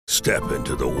Step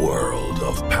into the world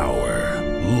of power,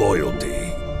 loyalty,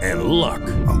 and luck.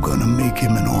 I'm gonna make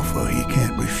him an offer he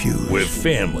can't refuse. With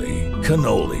family,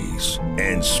 cannolis,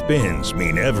 and spins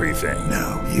mean everything.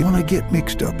 Now, you wanna get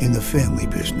mixed up in the family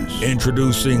business.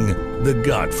 Introducing The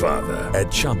Godfather at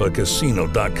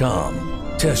ChumbaCasino.com.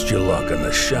 Test your luck in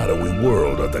the shadowy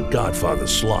world of The Godfather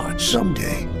slot.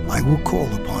 Someday, I will call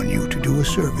upon you to do a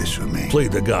service for me. Play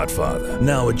The Godfather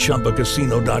now at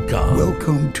ChumbaCasino.com.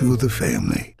 Welcome to the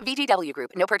family. VGW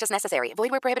Group. No purchase necessary. Void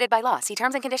where prohibited by law. See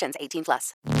terms and conditions.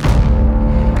 18+.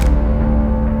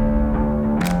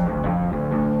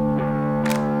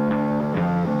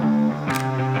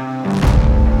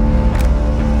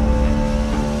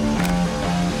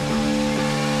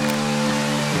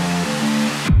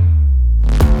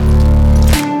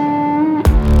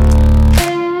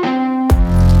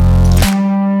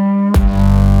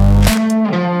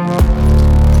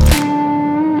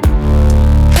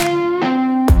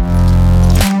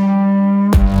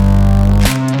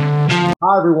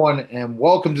 Hi, everyone, and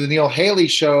welcome to the Neil Haley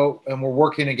Show. And we're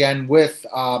working again with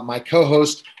my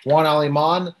co-host, Juan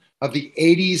Aliman of the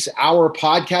 80s Hour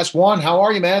podcast. Juan, how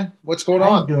are you, man? What's going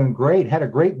on? I'm doing great. Had a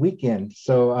great weekend.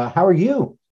 So how are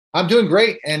you? I'm doing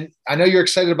great. And I know you're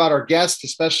excited about our guest,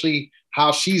 especially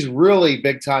how she's really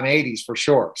big time 80s for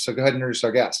sure. So go ahead and introduce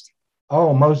our guest.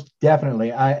 Oh, most definitely.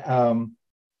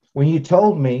 When you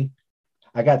told me,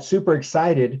 I got super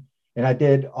excited. And I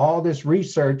did all this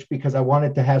research because I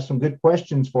wanted to have some good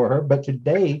questions for her. But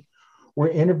today we're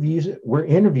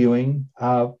interviewing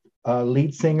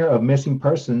lead singer of Missing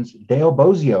Persons, Dale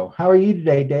Bozzio. How are you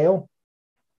today, Dale?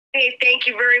 Hey, thank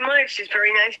you very much. It's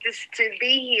very nice to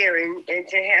be here and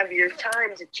to have your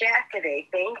time to chat today.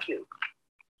 Thank you.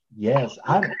 Yes,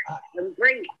 I'm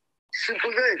great. Super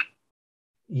good.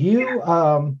 You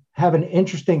have an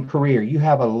interesting career. You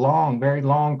have a very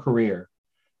long career.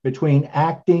 Between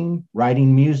acting,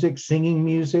 writing music, singing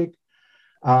music,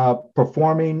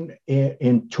 performing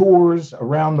in tours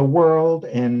around the world,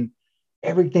 and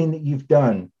everything that you've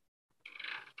done.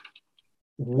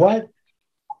 What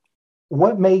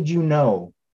made you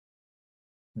know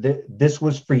that this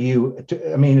was for you? At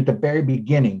the very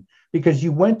beginning, because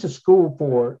you went to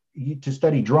school to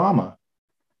study drama,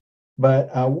 but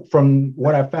from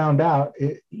what I found out,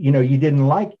 you didn't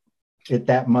like it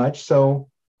that much. So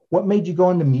what made you go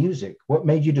into music? What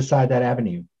made you decide that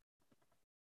avenue?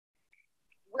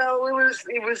 Well,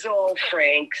 it was all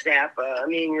Frank Zappa. I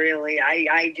mean, really,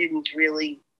 I didn't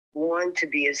really want to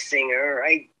be a singer.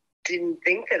 I didn't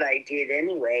think that I did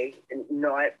anyway,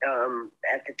 not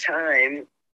at the time.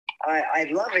 I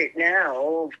love it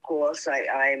now, of course.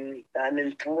 I'm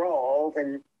enthralled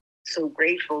and so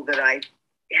grateful that I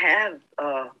have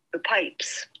the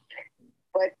pipes.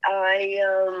 But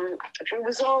it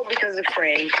was all because of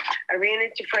Frank. I ran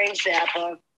into Frank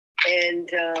Zappa, and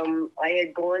I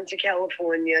had gone to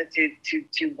California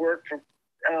to work for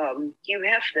Hugh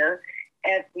Hefner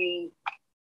at the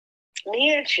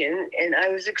mansion, and I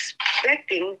was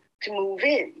expecting to move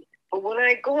in. But when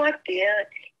I got there,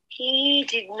 he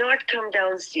did not come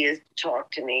downstairs to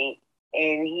talk to me,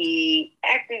 and he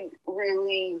acted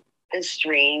really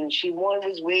estranged. He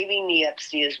was waving me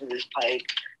upstairs with his pipe.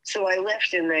 So I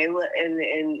left and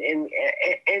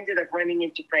ended up running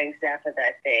into Frank Zappa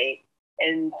that day.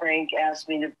 And Frank asked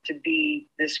me to be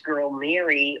this girl,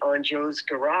 Mary, on Joe's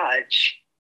Garage,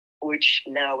 which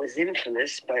now is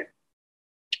infamous, but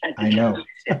I know.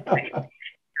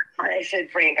 I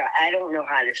said, Frank, I don't know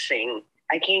how to sing.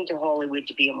 I came to Hollywood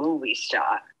to be a movie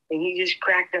star. And he just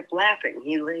cracked up laughing.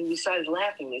 He started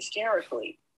laughing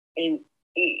hysterically. And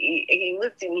he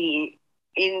looked at me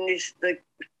in this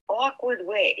awkward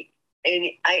way,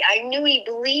 and I knew he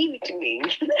believed me.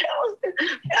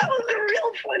 that was the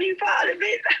real funny part of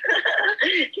it.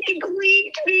 He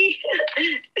believed me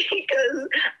because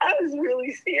I was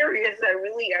really serious. I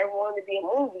wanted to be a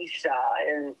movie star,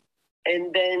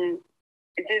 and then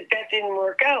that didn't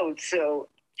work out. So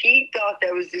he thought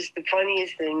that was just the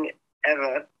funniest thing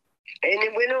ever, and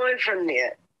it went on from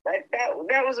there. That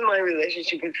was my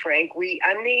relationship with Frank.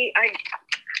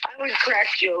 I would crack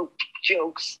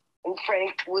jokes, and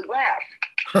Frank would laugh.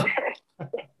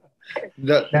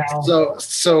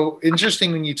 So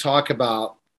interesting when you talk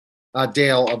about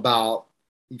Dale, about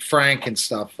Frank and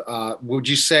stuff. Would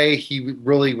you say he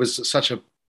really was such a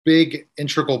big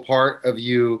integral part of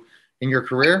you in your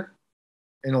career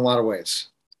in a lot of ways?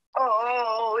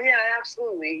 Oh yeah,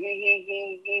 absolutely.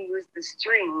 He was the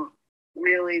string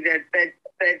really that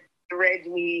thread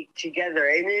me together,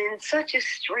 and in such a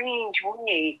strange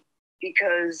way,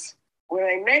 because when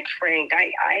I met Frank,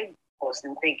 I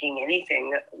wasn't thinking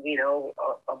anything,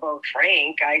 about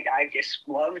Frank. I just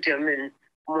loved him, and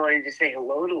wanted to say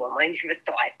hello to him. I never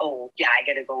thought, oh yeah, I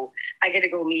gotta go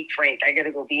meet Frank. I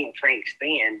gotta go be in Frank's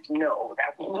band. No,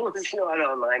 that was not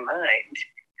on my mind.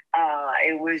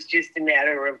 It was just a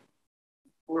matter of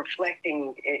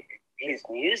reflecting his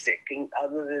music. And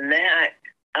other than that,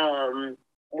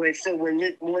 so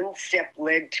when one step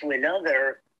led to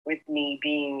another, with me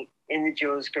being in the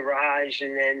Joe's Garage,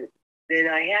 and then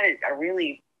I had a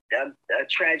really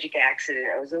tragic accident.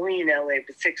 I was only in LA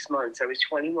for 6 months. I was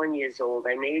 21 years old.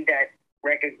 I made that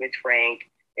record with Frank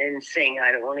and saying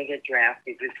I don't want to get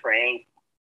drafted with Frank.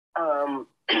 And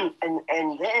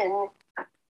then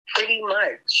pretty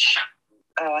much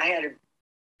I had a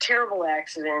terrible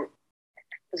accident.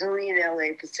 I was only in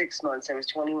LA for 6 months. I was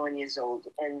 21 years old.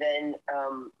 And then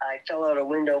I fell out a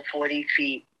window 40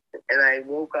 feet, and I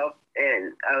woke up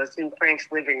and I was in Frank's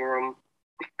living room.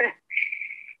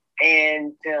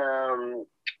 And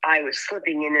I was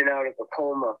slipping in and out of a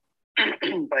coma.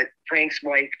 But Frank's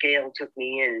wife, Gail, took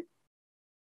me in.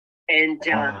 And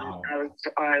Wow.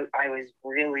 I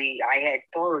had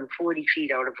fallen 40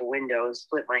 feet out of a window,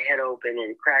 split my head open,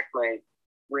 and cracked my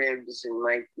ribs and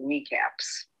my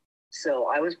kneecaps. So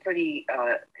I was pretty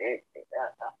out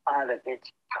of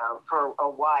it for a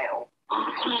while.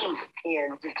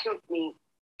 And it took me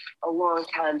a long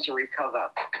time to recover.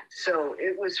 So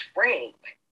it was Frank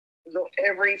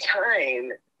every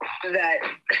time that,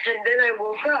 and then I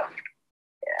woke up.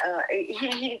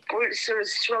 He sort of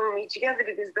strung me together,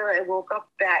 because then I woke up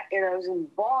back and I was in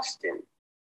Boston.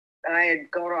 I had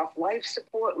got off life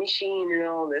support machine and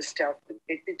all this stuff,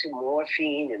 addicted to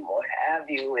morphine and what have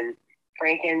you. And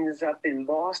Frank ends up in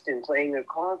Boston playing a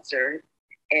concert,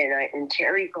 and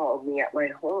Terry called me at my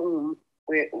home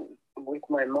with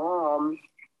my mom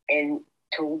and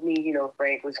told me,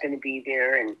 Frank was going to be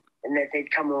there, and that they'd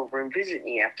come over and visit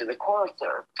me after the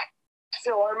concert.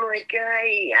 So I'm like,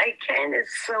 I kind of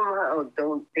somehow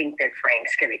don't think that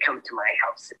Frank's going to come to my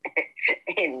house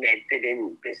in Medford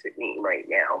and visit me right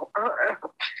now.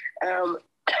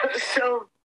 So,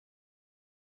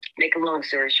 make a long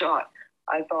story short,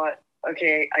 I thought,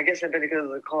 okay, I guess I better go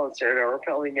to the concert, or I'll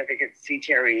probably never get to see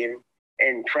Terry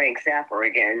and Frank Zappa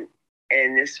again.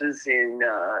 And this was in,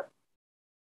 I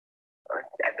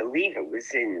believe it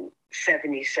was in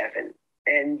 77.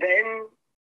 And then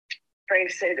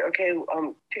Frank said, okay,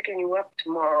 I'm picking you up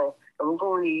tomorrow, and we're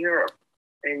going to Europe,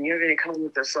 and you're going to come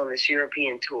with us on this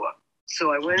European tour.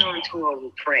 So I went on tour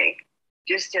with Frank,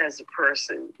 just as a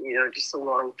person, just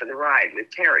along for the ride with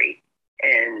Terry.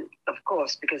 And of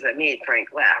course, because I made Frank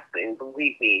laugh, and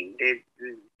believe me,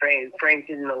 Frank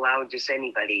didn't allow just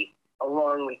anybody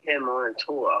along with him on a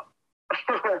tour,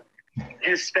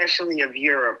 especially of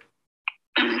Europe.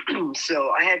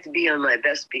 So I had to be on my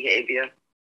best behavior.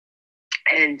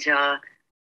 And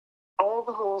all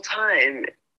the whole time,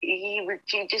 he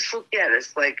just looked at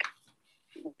us like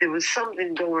there was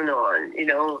something going on.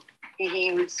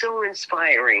 He was so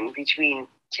inspiring between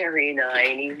Terry and I,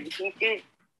 and he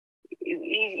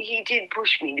did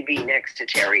push me to be next to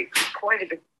Terry quite a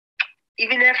bit.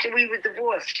 Even after we were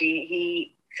divorced,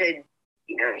 he said,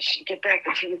 you should get back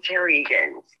with Terry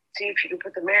again. See if you can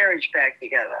put the marriage back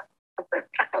together.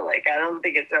 Like, I don't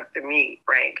think it's up to me,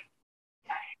 Frank.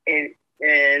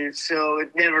 And so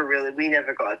we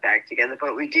never got back together,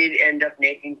 but we did end up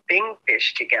making Bing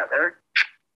Fish together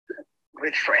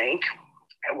with Frank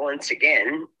once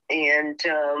again. And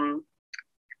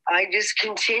I just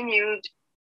continued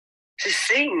to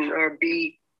sing or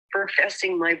be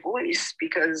professing my voice,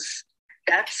 because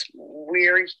that's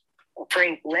where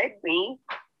Frank led me,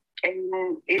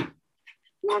 and it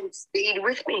stayed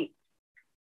with me.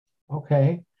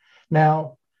 Okay.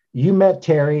 Now, you met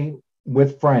Terry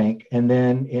with Frank, and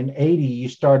then in 80, you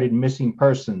started Missing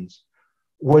Persons.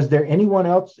 Was there anyone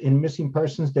else in Missing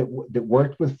Persons that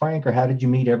worked with Frank, or how did you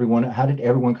meet everyone? How did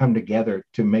everyone come together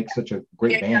to make such a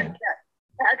great band?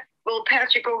 Well,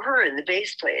 Patrick O'Hearn, the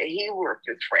bass player, he worked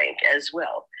with Frank as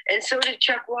well. And so did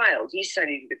Chuck Wilde.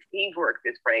 He worked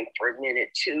with Frank for a minute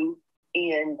too.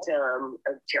 And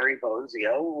Terry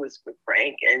Bozzio was with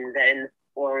Frank. And then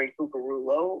Warren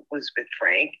Cucurullo was with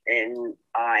Frank. And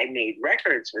I made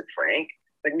records with Frank,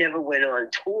 but never went on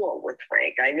tour with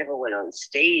Frank. I never went on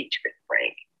stage with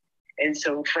Frank. And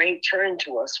so Frank turned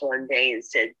to us one day and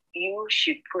said, you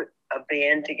should put a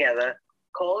band together,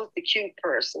 call it the Cute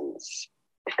Persons.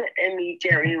 And me,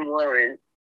 Terry, and Warren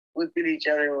looked at each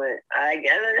other and went, I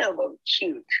don't know about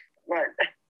cute. But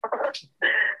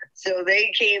so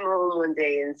they came home one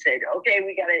day and said, okay,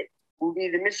 we'll be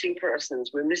the Missing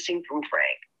Persons. We're missing from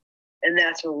Frank. And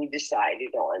that's what we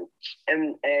decided on.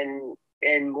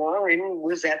 And Warren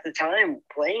was at the time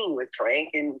playing with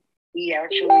Frank, and he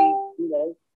actually,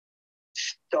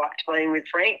 stopped playing with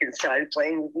Frank and started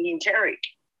playing with me and Terry.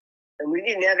 And we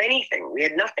didn't have anything. We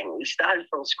had nothing. We started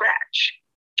from scratch.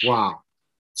 Wow.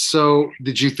 So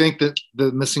did you think that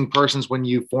the Missing Persons, when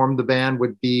you formed the band,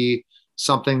 would be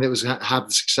something that was have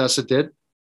the success it did?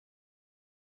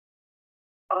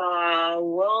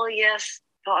 Well, yes,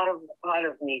 part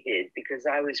of me did, because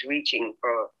I was reaching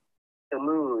for the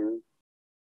moon,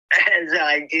 as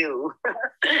I do.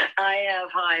 I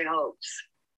have high hopes.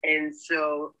 And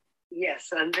so, yes,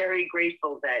 I'm very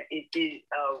grateful that it did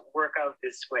work out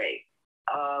this way.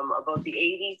 About the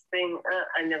 80s thing,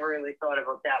 I never really thought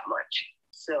about that much.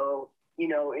 So, in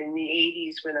the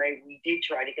 80s, when we did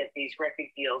try to get these record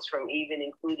deals from even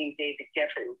including David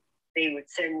Geffen, they would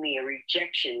send me a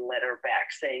rejection letter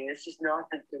back saying, this is not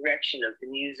the direction of the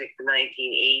music of the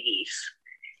 1980s.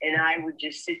 And I would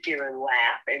just sit there and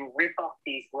laugh and rip up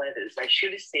these letters. I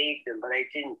should have saved them, but I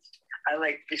didn't.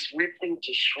 I just ripped them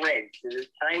to shreds, to the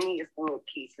tiniest little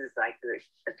pieces I could.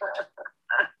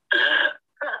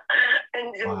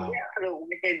 And so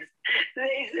afterwards,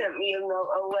 they sent me a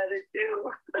letter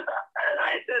too. And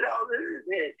I said, oh, this is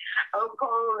it. I'm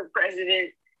calling the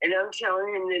president and I'm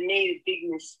telling him they made a big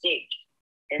mistake.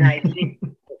 And I did.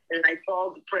 And I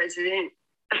called the president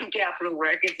of Capitol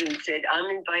Records and said, I'm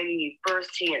inviting you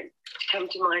firsthand to come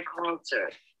to my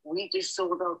concert. We just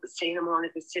sold out the Santa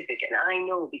Monica Civic, and I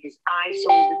know because I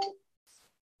sold it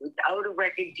without a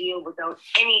record deal, without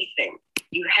anything.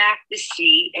 You have to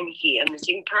see and hear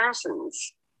Missing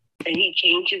Persons. And he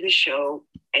came to the show,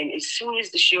 and as soon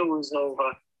as the show was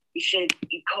over,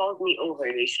 he called me over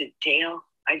and he said, Dale,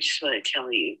 I just want to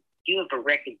tell you, you have a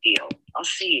record deal. I'll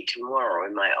see you tomorrow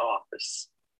in my office.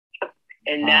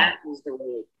 And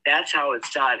that's how it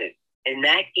started. And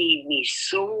that gave me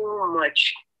so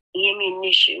much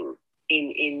ammunition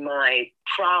in my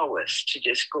prowess to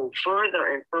just go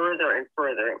further and further and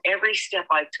further. And every step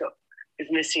I took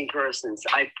with Missing Persons,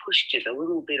 I pushed it a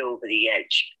little bit over the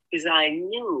edge because I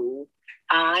knew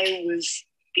I was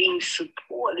being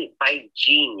supported by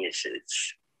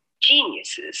geniuses.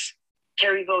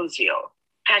 Terry Bozzio,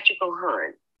 Patrick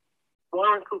O'Hearn,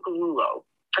 Warren Cucurullo,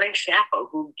 Frank Zappa,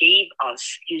 who gave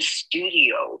us his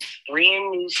studio,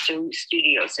 brand new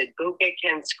studio, said, go get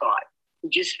Ken Scott, who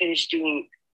just finished doing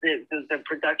the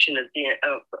production of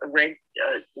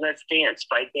Let's Dance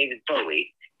by David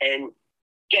Bowie, and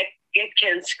get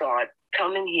Ken Scott,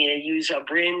 come in here, use our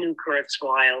brand new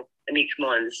Kurzweil. I mean, come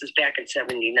on, this is back in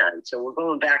 79, so we're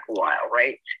going back a while,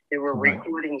 right? There were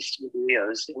recording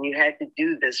studios, and you had to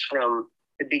do this from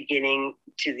the beginning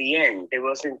to the end. There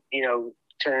wasn't,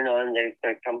 turn on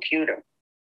the computer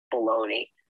baloney.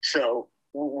 So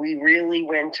we really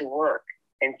went to work.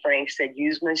 And Frank said,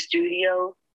 use my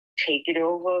studio, take it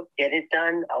over, get it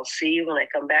done. I'll see you when I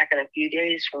come back in a few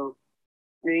days from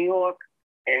New York,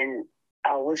 and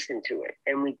I'll listen to it.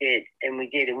 And we did. And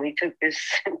we took this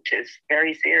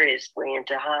very seriously and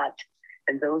to heart.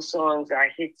 And those songs are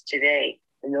hits today.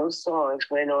 And those songs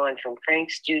went on from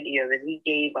Frank's studio that he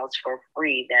gave us for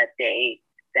free that day,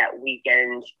 that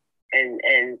weekend,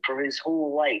 and for his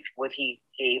whole life, what he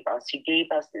gave us. He gave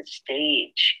us the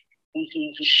stage.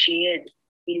 He shared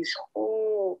his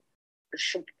whole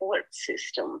support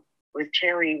system with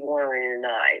Terry Warren and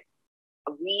I.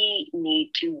 We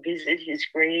need to visit his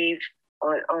grave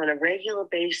on a regular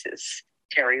basis,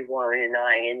 Terry Warren and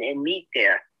I, and meet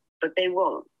there. But they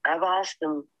won't. I've asked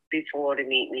them before to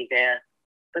meet me there,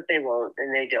 but they won't,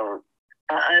 and they don't.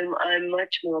 I'm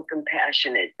much more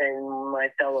compassionate than my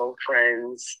fellow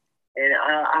friends, and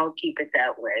I'll keep it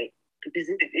that way because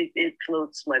it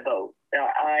floats my boat.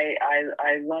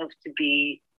 I love to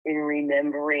be in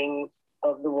remembering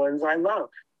of the ones I love,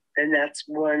 and that's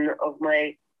one of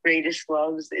my greatest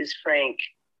loves is Frank,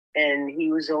 and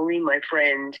he was only my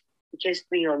friend. He kissed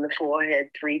me on the forehead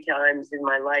 3 times in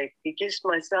my life. He kissed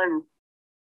my son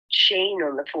Shane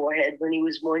on the forehead when he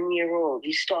was 1 year old.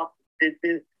 He stopped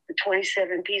the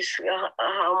 27-piece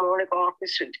harmonic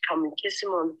orchestra to come and kiss him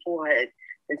on the forehead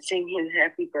and sing him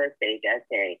happy birthday that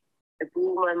day. It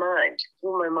blew my mind.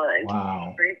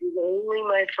 Wow. Frank was only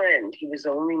my friend. He was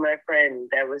only my friend.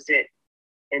 That was it.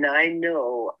 And I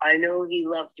know he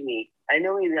loved me. I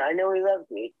know he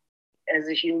loved me as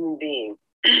a human being.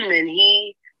 And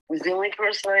he was the only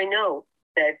person I know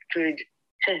that could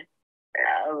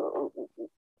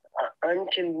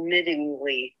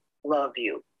uncommittingly love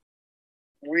you.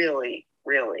 Really,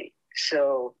 really.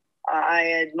 So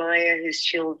I admire his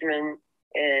children,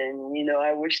 and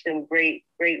I wish them great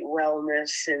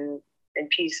wellness and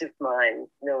peace of mind,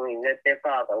 knowing that their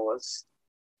father was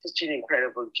such an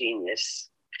incredible genius.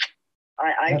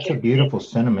 That's a beautiful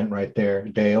sentiment right there,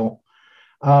 Dale.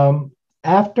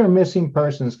 After Missing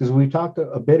Persons, because we talked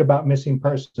a bit about Missing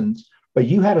Persons, but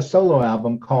you had a solo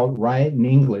album called Riot in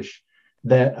English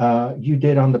that you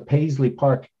did on the Paisley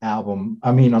Park album.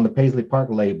 I mean, on the Paisley Park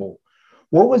label.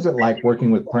 What was it like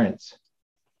working with Prince?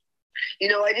 You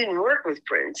know, I didn't work with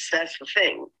Prince. That's the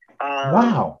thing.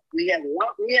 Wow. We had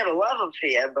a love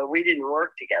affair, but we didn't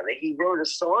work together. He wrote a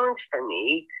song for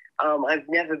me. I've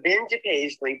never been to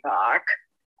Paisley Park.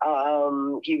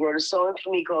 He wrote a song for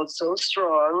me called So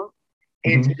Strong.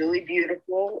 It's really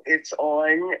beautiful. It's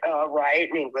on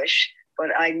Riot in English, but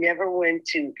I never went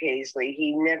to Paisley.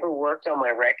 He never worked on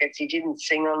my records. He didn't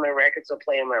sing on my records or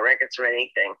play on my records or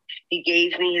anything. He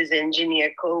gave me his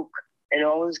engineer coke and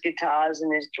all his guitars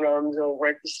and his drums over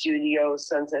at the studio,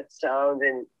 Sunset Sound.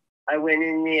 And I went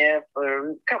in there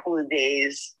for a couple of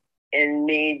days and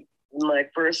made my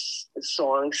first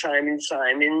song, Simon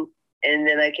Simon. And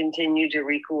then I continued to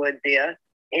record there.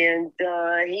 And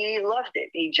he loved it.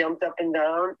 He jumped up and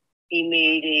down. He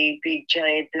made a big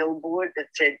giant billboard that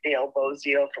said Dale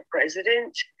Bozzio for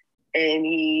president. And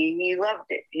he loved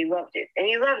it. He loved it. And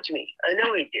he loved me. I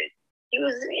know he did. He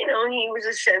was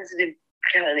a sensitive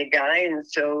kind of guy. And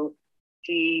so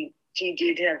he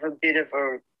did have a bit of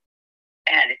a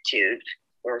attitude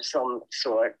or some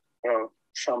sort or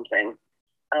something.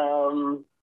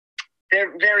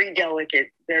 They're very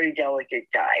delicate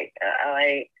guy.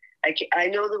 I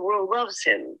know the world loves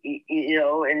him,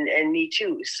 and me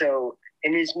too. So,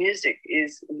 and his music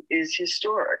is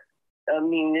historic. I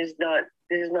mean, there's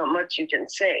not much you can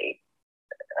say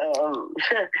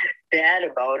bad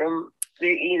about him.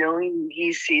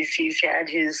 He's had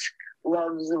his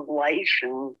loves of life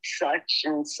and such,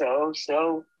 and so.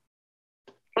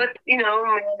 But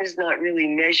man is not really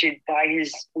measured by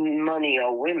his money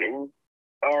or women,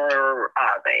 or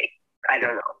are they? I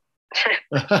don't know.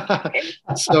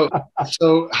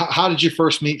 So how did you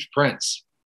first meet Prince?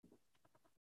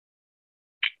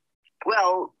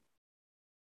 Well,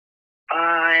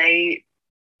 I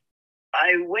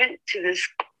went to this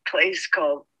place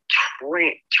called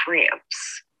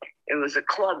Tramps. It was a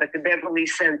club at the Beverly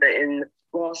Center in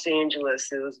Los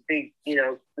Angeles. It was a big,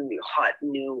 hot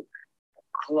new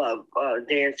club,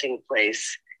 dancing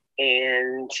place.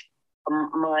 And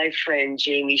my friend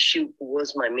Jamie Shoup, who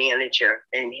was my manager,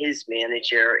 and his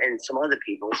manager and some other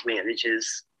people's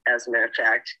managers, as a matter of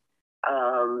fact,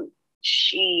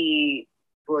 she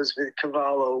was with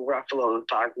Cavallo, Ruffalo, and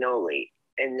Fagnoli,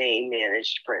 and they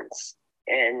managed Prince.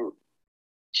 And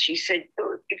she said,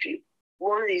 if you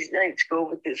one of these nights go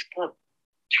with this club,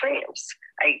 Tramps,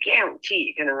 I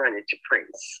guarantee you're going to run into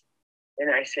Prince. And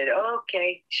I said,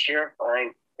 okay, sure,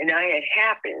 fine. And I had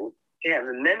happened to have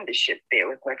a membership there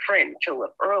with my friend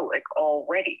Philip Ehrlich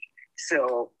already.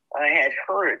 So I had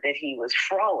heard that he was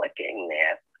frolicking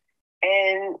there.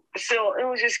 And so it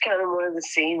was just kind of one of the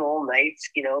same old nights,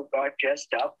 got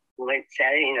dressed up, went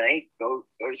Saturday night, go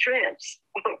to Tramps,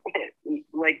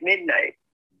 like midnight.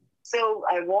 So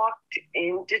I walked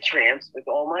into Tramps with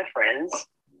all my friends.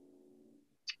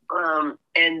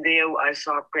 And there I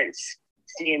saw Prince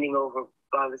standing over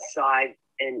by the side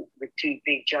and with two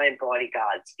big giant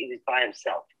bodyguards. He was by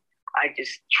himself. I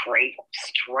just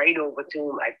straight over to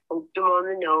him. I poked him on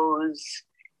the nose,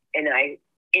 and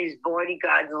his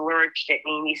bodyguards lurched at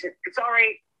me, and he said, "It's all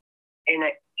right." And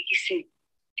he said,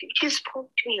 "You just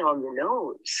poked me on the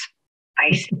nose."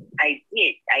 I said, I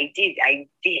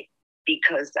did,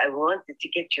 because I wanted to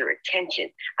get your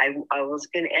attention. I was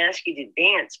going to ask you to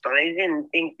dance, but I didn't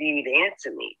think you'd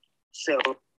answer me. So,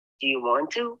 do you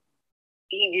want to?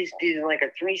 He just did like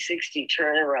a 360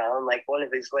 turnaround, like one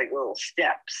of his like little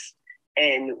steps,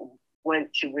 and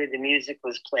went to where the music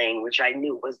was playing, which I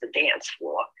knew was the dance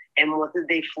floor. And what did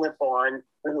they flip on?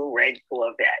 The little red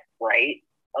Corvette, right?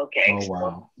 Okay. Oh,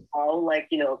 wow. So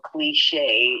all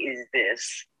cliche is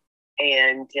this.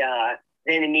 And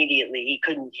then immediately he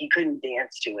couldn't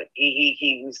dance to it.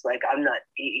 He was like,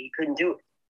 he couldn't do it.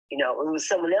 It was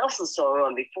someone else's song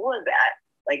on before that,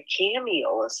 like Cameo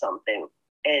or something.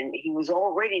 And he was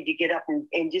all ready to get up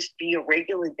and just be a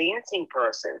regular dancing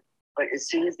person. But as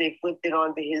soon as they flipped it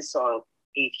onto his song,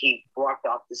 he walked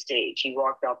off the stage. He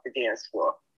walked off the dance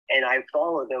floor. And I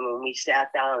followed him, and we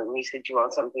sat down, and he said, "Do you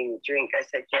want something to drink?" I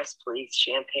said, "Yes, please,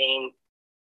 champagne."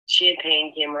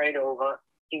 Champagne came right over.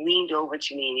 He leaned over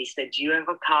to me, and he said, "Do you have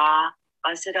a car?"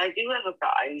 I said, "I do have a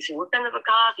car." He said, "What kind of a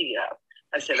car do you have?"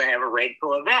 I said, "I have a red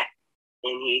Corvette."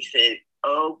 And he said,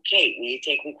 "Okay, will you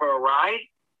take me for a ride?"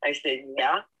 I said,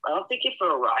 "Yeah, I'll take you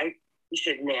for a ride." He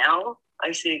said, "Now?"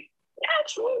 I said,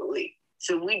 "Absolutely."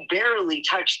 So we barely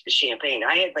touched the champagne.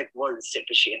 I had like one sip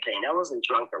of champagne. I wasn't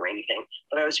drunk or anything,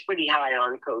 but I was pretty high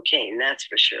on cocaine, that's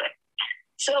for sure.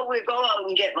 So we go out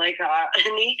and get my car,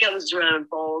 and he comes around and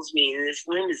follows me in this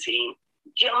limousine,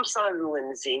 jumps out of the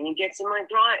limousine, and gets in my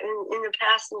in the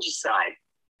passenger side.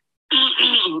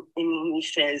 And he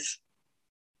says,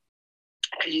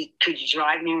 could you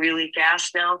drive me really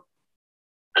fast now?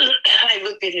 I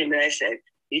looked at him and I said,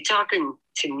 you talking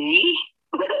to me?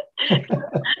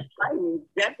 I will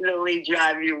definitely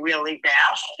drive you really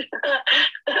fast.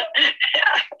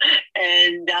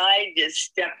 And I just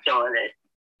stepped on it.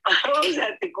 I was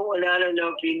at the corner. I don't know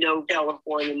if you know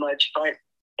California much, but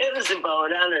it was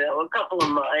about, I don't know, a couple of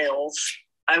miles.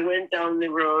 I went down the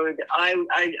road. I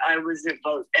was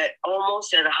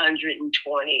almost at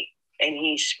 120, and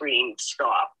he screamed,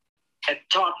 stop, at the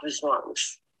top of his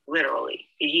lungs, literally.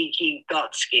 He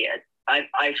got scared.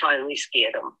 I finally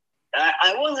scared him.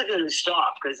 I wasn't going to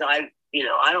stop because I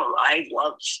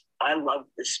loved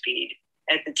the speed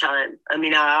at the time. I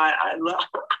mean, I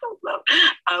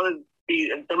would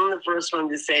be, I'm the first one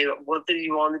to say, what did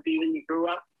you want to be when you grew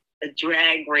up? A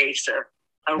drag racer,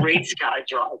 a race car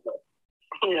driver,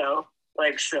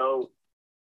 so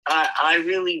I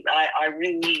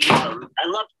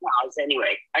love cars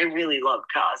anyway. I really love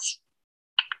cars.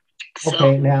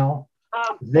 Okay, now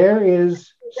there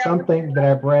is something that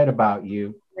I've read about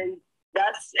you. And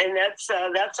that's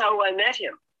how I met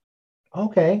him.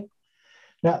 Okay.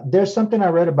 Now, there's something I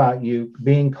read about you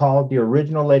being called the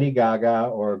original Lady Gaga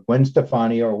or Gwen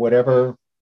Stefani or whatever,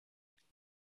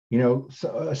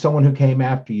 someone who came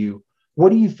after you. What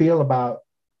do you feel about,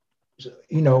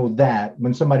 that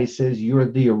when somebody says you're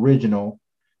the original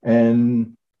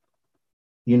and,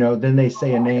 then they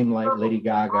say a name like Lady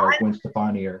Gaga or Gwen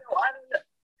Stefani or... I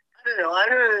don't know. I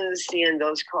don't understand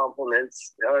those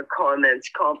compliments or comments.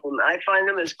 I find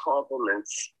them as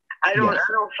compliments. I don't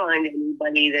find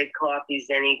anybody that copies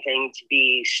anything to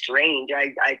be strange.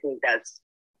 I think that's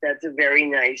a very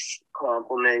nice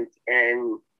compliment,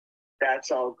 and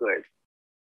that's all good.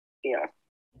 Yeah.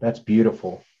 That's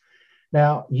beautiful.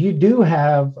 Now, you do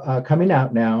have coming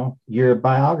out now your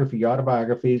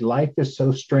autobiography, Life is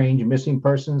So Strange, Missing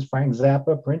Persons, Frank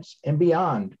Zappa, Prince, and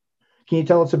Beyond. Can you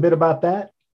tell us a bit about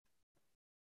that?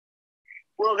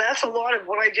 Well, that's a lot of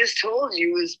what I just told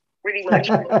you is pretty much,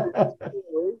 and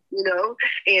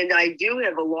I do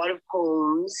have a lot of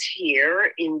poems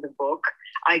here in the book.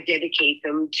 I dedicate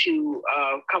them to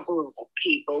a couple of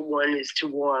people. One is to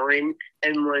Warren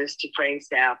and one is to Frank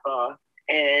Zappa,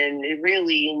 and they're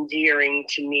really endearing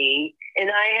to me. And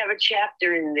I have a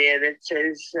chapter in there that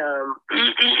says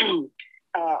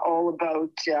all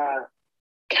about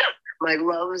my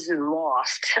loves and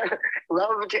lost,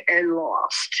 loved and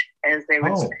lost, as they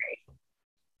would say.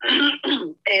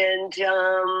 And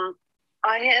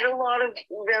I had a lot of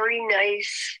very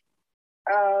nice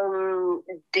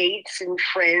dates and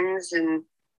friends and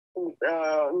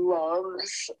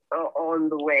loves on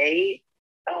the way.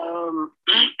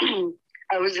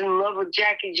 I was in love with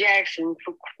Jackie Jackson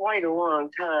for quite a long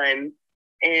time,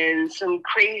 and some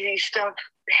crazy stuff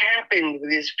happened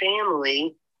with his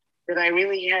family that I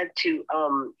really had to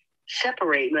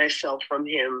separate myself from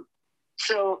him.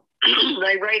 So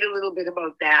I write a little bit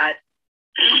about that.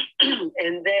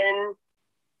 And then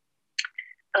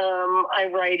I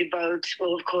write about,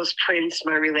 well, of course, Prince,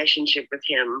 my relationship with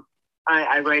him.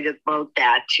 I write about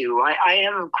that too. I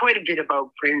have quite a bit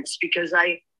about Prince because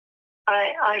I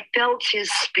felt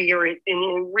his spirit in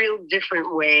a real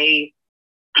different way.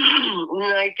 And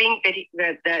I think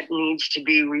that needs to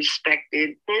be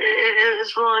respected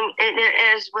as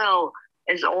well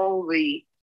as all the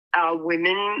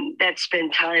women that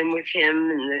spend time with him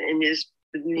and his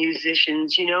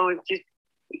musicians. It's just,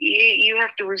 you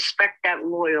have to respect that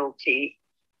loyalty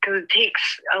because it takes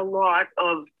a lot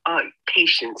of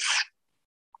patience.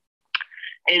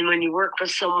 And when you work for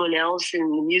someone else in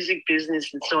the music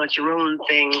business, it's not your own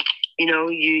thing. You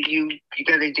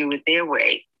got to do it their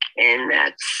way. And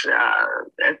that's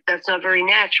not very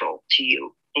natural to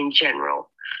you in general.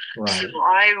 Right. So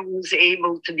I was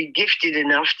able to be gifted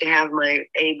enough to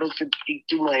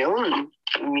do my own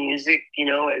music,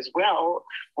 as well.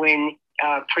 When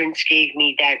Prince gave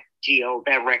me that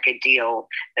record deal,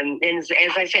 and as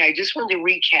I say, I just wanted to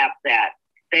recap that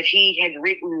he had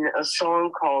written a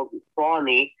song for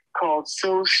me called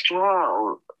 "So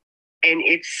Strong," and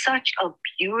it's such a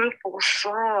beautiful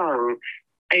song.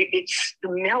 It's the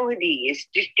melody.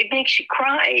 It makes you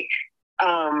cry.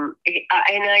 And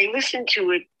I listened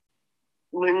to it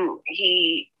when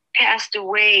he passed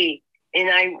away, and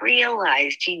I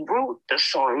realized he wrote the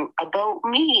song about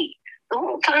me. The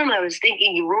whole time I was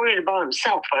thinking he wrote it about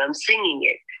himself, but I'm singing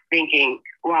it, thinking,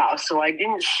 wow, so I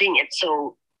didn't sing it.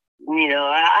 So,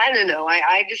 I don't know.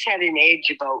 I just had an edge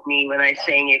about me when I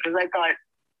sang it because I thought,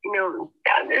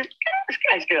 this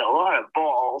guy's got a lot of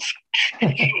balls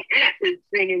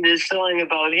singing this song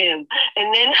about him.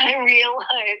 And then I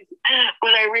realized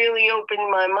when I really opened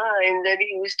my mind that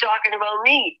he was talking about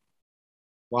me.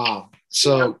 Wow.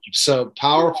 So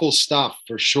powerful stuff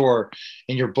for sure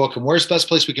in your book. And where's the best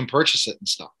place we can purchase it and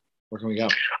stuff? Where can we go?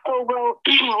 Oh, well,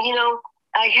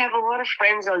 I have a lot of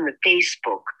friends on the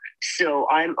Facebook. So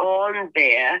I'm on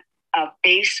there,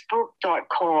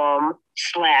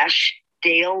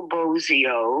 facebook.com/Dale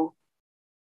Bozzio.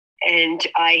 And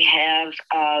I have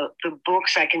the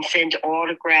books I can send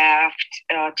autographed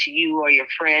to you or your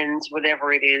friends,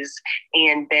 whatever it is.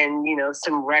 And then,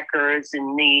 some records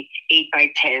and the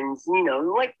 8x10s,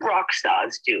 like rock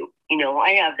stars do.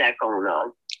 I have that going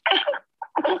on.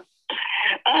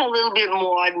 A little bit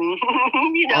modern,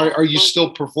 Are you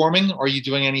still performing? Are you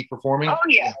doing any performing? Oh,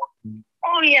 yeah.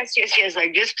 Oh, yes.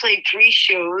 I just played 3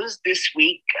 shows this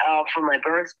week for my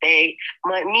birthday.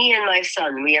 Me and my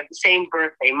son, we have the same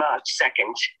birthday, March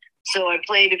 2nd. So I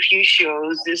played a few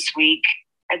shows this week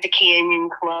at the Canyon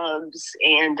Clubs,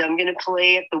 and I'm going to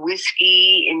play at the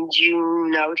Whiskey in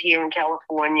June out here in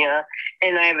California.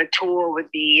 And I have a tour with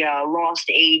the Lost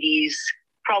 80s,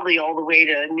 probably all the way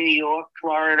to New York,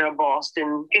 Florida,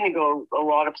 Boston. Going to go a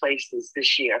lot of places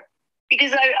this year.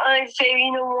 Because I say,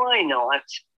 why not?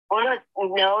 Why not,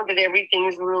 now that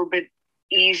everything's a little bit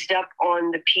eased up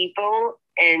on the people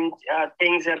and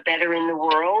things are better in the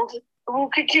world, we'll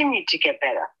continue to get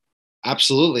better.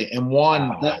 Absolutely. And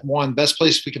one best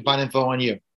place we can find info on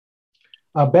you.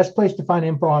 Best place to find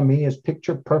info on me is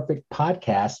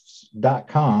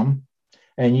pictureperfectpodcasts.com.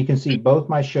 And you can see both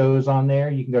my shows on there.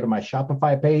 You can go to my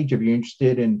Shopify page if you're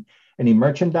interested in any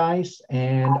merchandise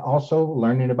and also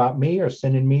learning about me or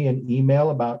sending me an email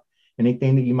about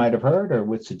anything that you might have heard or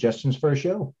with suggestions for a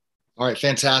show. All right,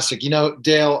 fantastic.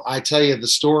 Dale, I tell you, the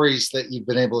stories that you've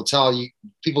been able to tell,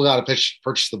 people got to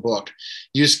purchase the book.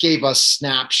 You just gave us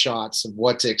snapshots of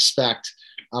what to expect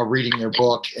reading your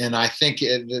book. And I think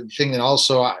the thing that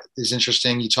also is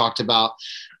interesting, you talked about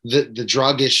the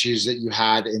drug issues that you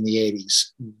had in the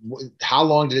 80s. How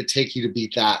long did it take you to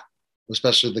beat that,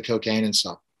 especially the cocaine and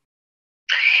stuff?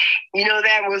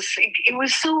 It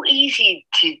was so easy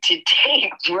to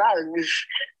take drugs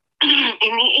in the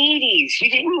 80s.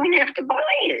 You didn't even have to buy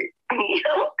it.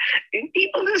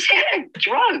 People just had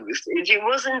drugs. It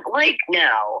wasn't like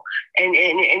now. And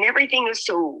everything is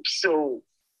so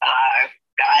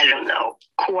I don't know,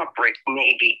 corporate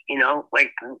maybe,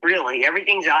 really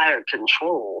everything's out of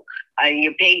control.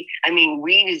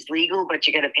 Weed is legal, but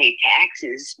you got to pay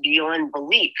taxes beyond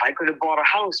belief. I could have bought a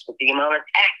house with the amount of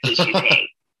taxes you pay.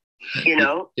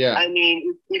 Yeah.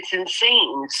 It's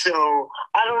insane. So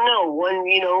I don't know. One,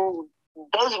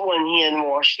 does one hand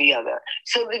wash the other?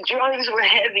 So the drugs were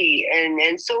heavy,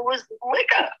 and so was the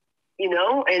liquor.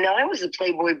 And I was a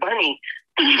Playboy bunny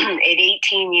at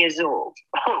 18 years old.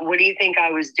 What do you think I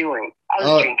was doing? I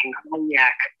was drinking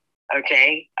cognac.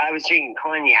 Okay, I was drinking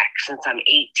cognac since I'm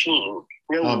 18.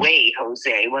 No way,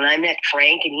 Jose. When I met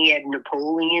Frank and he had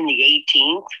Napoleon the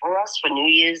 18th for us for New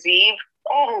Year's Eve.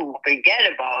 Oh,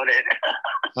 forget about it.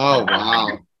 Oh,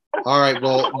 wow. All right.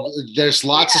 Well, there's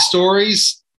lots of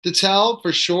stories to tell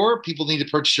for sure. People need to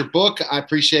purchase your book. I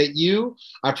appreciate you.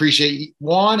 I appreciate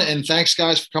Juan. And thanks,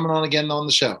 guys, for coming on again on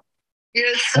the show.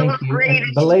 You're so great.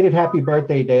 Belated happy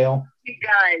birthday, Dale. You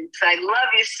guys, I love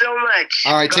you so much.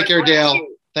 All right. God take care, Dale.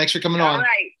 You. Thanks for coming on.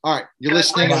 All right. You're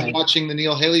listening and watching The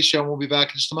Neil Haley Show, and we'll be back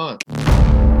in just a moment.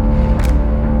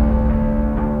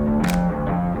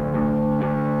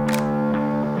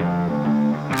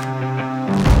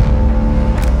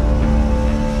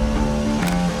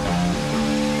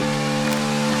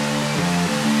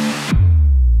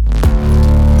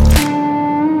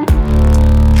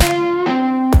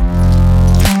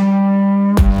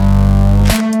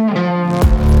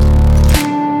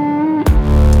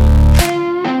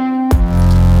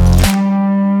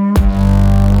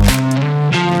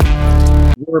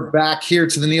 We're back here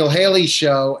to the Neil Haley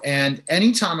Show, and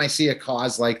anytime I see a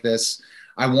cause like this,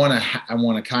 I want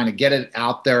to kind of get it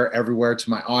out there everywhere to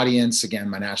my audience. Again,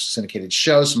 my national syndicated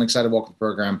show, so I'm excited to welcome the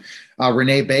program.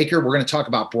 Renae Baker, we're going to talk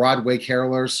about Broadway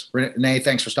Carolers. Renae,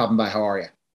 thanks for stopping by. How are you?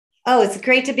 Oh, it's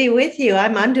great to be with you.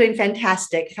 I'm doing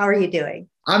fantastic. How are you doing?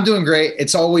 I'm doing great.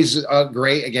 It's always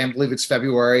great. Again, I believe it's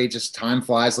February. Just time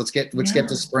flies. Let's get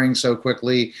to spring so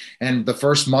quickly. And the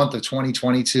first month of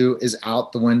 2022 is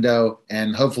out the window,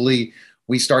 and hopefully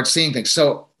we start seeing things.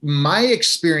 So my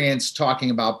experience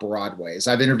talking about Broadway is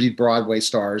I've interviewed Broadway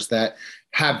stars that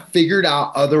have figured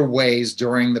out other ways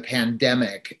during the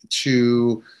pandemic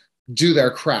to do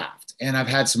their craft. And I've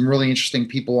had some really interesting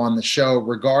people on the show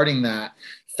regarding that.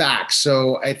 facts.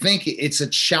 So I think it's a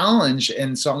challenge.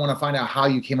 And so I want to find out how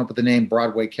you came up with the name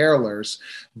Broadway Carolers,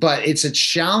 but it's a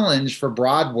challenge for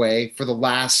Broadway for the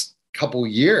last couple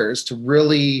years to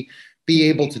really be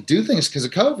able to do things because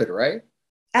of COVID, right?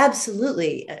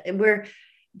 Absolutely.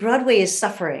 Broadway is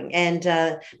suffering. And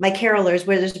my carolers,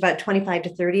 where there's about 25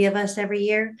 to 30 of us every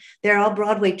year, they're all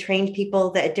Broadway trained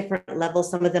people that at different levels.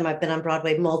 Some of them I've been on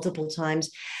Broadway multiple times,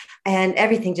 and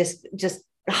everything just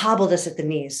hobbled us at the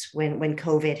knees when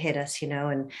COVID hit us,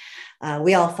 and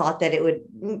we all thought that it would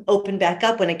open back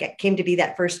up when it came to be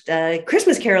that first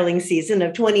Christmas caroling season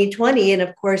of 2020. And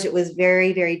of course, it was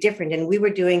very, very different. And we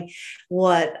were doing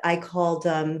what I called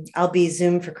I'll be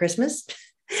Zoom for Christmas.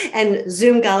 And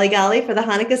Zoom Golly Golly for the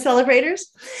Hanukkah celebrators.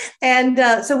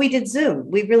 And so we did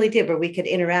Zoom. We really did, where we could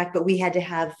interact, but we had to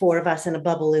have 4 of us in a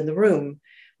bubble in the room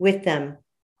with them.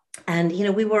 And,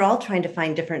 we were all trying to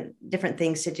find different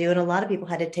things to do. And a lot of people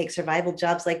had to take survival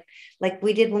jobs like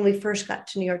we did when we first got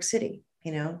to New York City,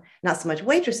 not so much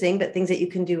waitressing, but things that you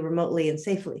can do remotely and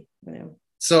safely,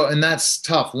 So, and that's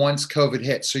tough once COVID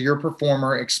hit. So you're a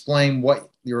performer, explain what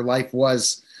your life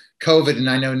was COVID, and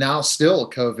I know now still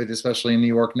COVID, especially in New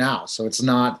York now. So it's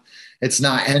not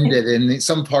ended. In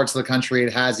some parts of the country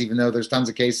it has, even though there's tons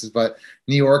of cases. But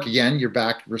New York, again, you're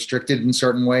back restricted in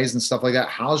certain ways and stuff like that.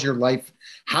 How's your life?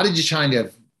 How did you try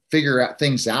to figure out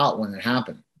things out when it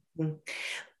happened?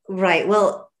 Right.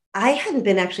 Well, I hadn't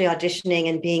been actually auditioning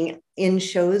and being in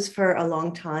shows for a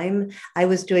long time. I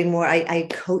was doing more. I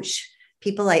coach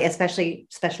people. I especially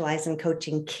specialize in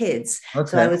coaching kids.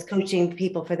 Okay. So I was coaching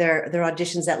people for their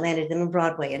auditions that landed them on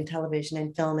Broadway and television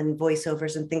and film and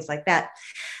voiceovers and things like that.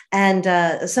 And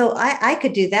so I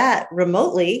could do that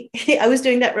remotely. I was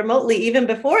doing that remotely even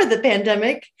before the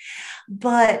pandemic.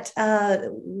 But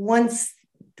once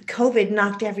COVID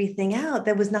knocked everything out,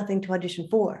 there was nothing to audition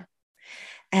for.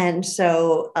 And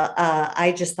so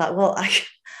I just thought, well,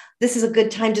 this is a good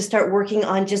time to start working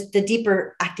on just the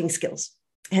deeper acting skills.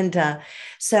 And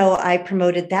so I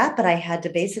promoted that, but I had to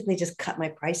basically just cut my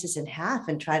prices in half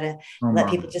and try to let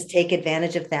people just take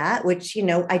advantage of that, which,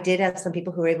 I did have some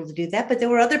people who were able to do that, but there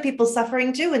were other people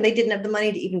suffering too, and they didn't have the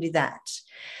money to even do that.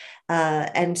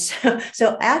 And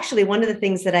so actually one of the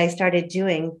things that I started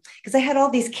doing, because I had all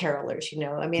these carolers,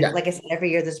 like I said,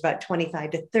 every year there's about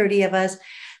 25 to 30 of us.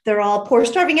 They're all poor,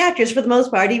 starving actors for the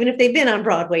most part, even if they've been on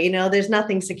Broadway, there's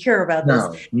nothing secure about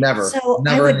this. No, never. So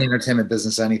never in the entertainment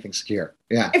business, anything secure.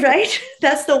 Yeah. Right.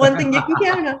 That's the one thing you can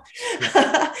count on.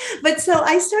 But so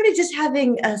I started just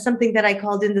having something that I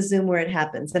called In the Zoom Where It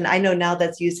Happens. And I know now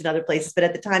that's used in other places, but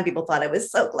at the time people thought I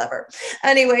was so clever.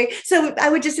 Anyway, so I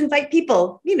would just invite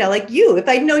people, like you. If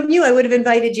I'd known you, I would have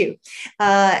invited you.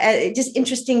 Just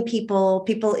interesting people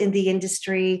in the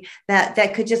industry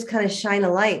that could just kind of shine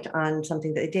a light on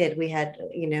something that they did. We had,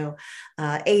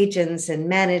 agents and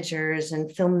managers and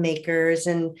filmmakers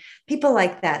and people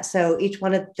like that. So each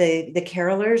one of the carolers,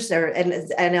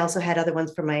 and I also had other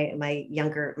ones for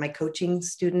my coaching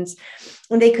students,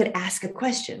 and they could ask a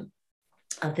question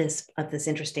of this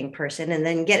interesting person and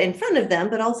then get in front of them,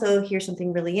 but also hear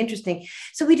something really interesting.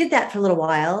 So we did that for a little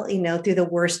while, through the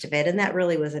worst of it. And that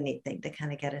really was a neat thing to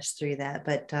kind of get us through that.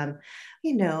 But, I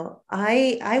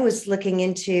was looking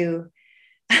into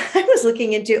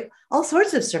all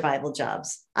sorts of survival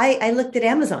jobs. I looked at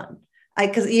Amazon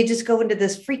because you just go into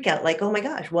this freak out, like, oh my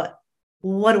gosh, what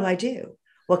do I do?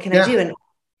 What can I do? And,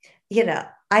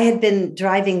 I had been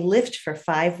driving Lyft for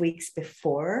 5 weeks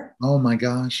before. Oh my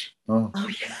gosh. Oh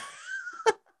yeah.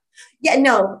 Yeah,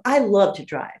 no, I love to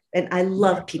drive and I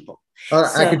love people.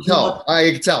 I could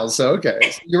tell. So,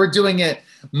 okay. So you were doing it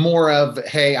more of,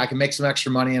 hey, I can make some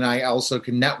extra money and I also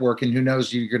can network, and who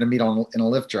knows, you're going to meet in a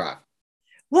Lyft drive.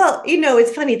 Well,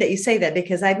 it's funny that you say that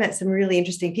because I've met some really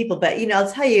interesting people, but,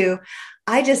 I'll tell you,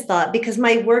 I just thought, because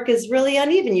my work is really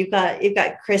uneven. You've got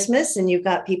Christmas and you've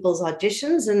got people's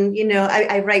auditions, and,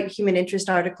 I write human interest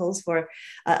articles for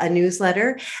a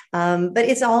newsletter, but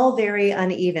it's all very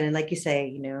uneven. And like you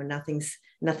say, nothing's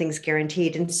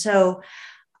guaranteed. And so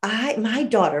my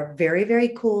daughter, very, very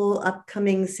cool,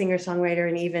 upcoming singer-songwriter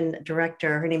and even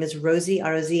director. Her name is Rosie,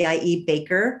 Rozie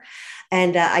Baker.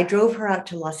 And I drove her out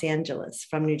to Los Angeles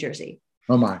from New Jersey.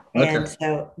 Oh my. Okay. And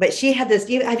so, but she had this,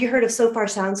 have you heard of So Far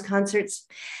Sounds concerts?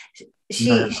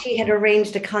 She had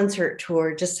arranged a concert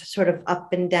tour just sort of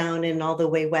up and down and all the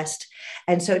way west.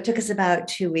 And so it took us about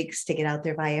 2 weeks to get out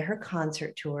there via her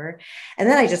concert tour. And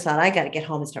then I just thought, I got to get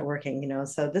home and start working,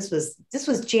 So this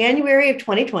was January of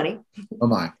 2020. Oh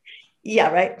my.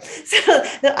 Yeah, right. So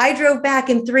I drove back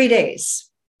in 3 days.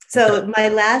 So my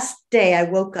last day, I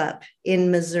woke up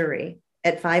in Missouri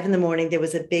at 5 a.m. There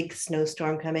was a big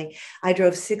snowstorm coming. I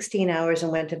drove 16 hours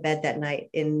and went to bed that night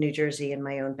in New Jersey in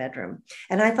my own bedroom.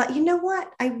 And I thought, you know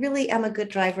what? I really am a good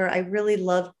driver. I really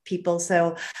love people.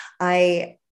 So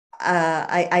I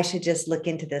should just look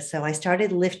into this. So I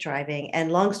started Lyft driving.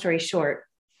 And long story short,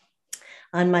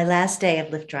 on my last day of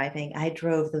Lyft driving, I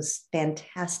drove this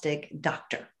fantastic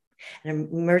doctor, an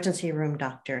emergency room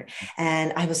doctor.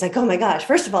 And I was like, oh my gosh,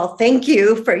 first of all, thank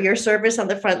you for your service on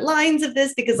the front lines of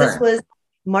this, because this was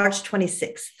March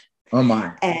 26th. Oh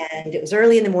my. And it was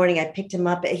early in the morning. I picked him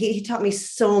up. He taught me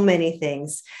so many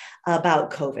things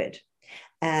about COVID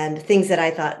and things that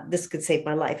I thought this could save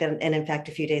my life. And in fact,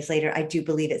 a few days later, I do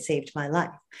believe it saved my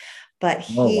life. But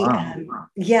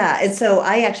yeah. And so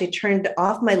I actually turned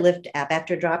off my Lyft app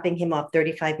after dropping him off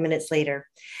 35 minutes later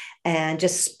and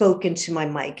just spoke into my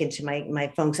mic, into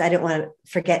my phone. So I didn't want to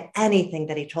forget anything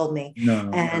that he told me.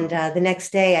 The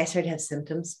next day I started to have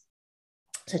symptoms.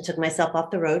 So I took myself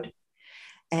off the road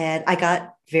and I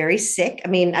got very sick. I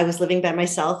mean, I was living by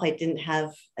myself. I didn't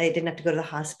have to go to the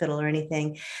hospital or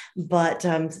anything, but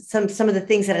some of the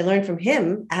things that I learned from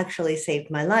him actually saved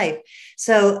my life.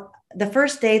 So the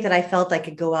first day that I felt I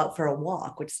could go out for a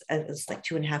walk, which was like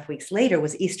 2.5 weeks later,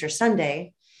 was Easter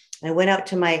Sunday. And I went out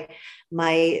to my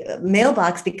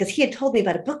mailbox because he had told me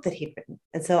about a book that he'd written.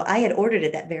 And so I had ordered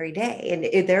it that very day.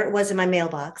 And there it was in my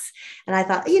mailbox. And I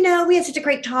thought, we had such a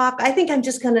great talk. I think I'm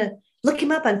just going to look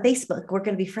him up on Facebook. We're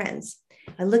going to be friends.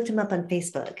 I looked him up on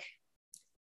Facebook.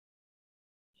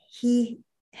 He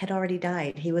had already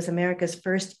died. He was America's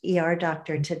first ER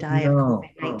doctor to die of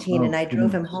COVID-19. And I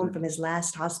drove him home from his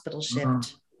last hospital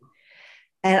shift.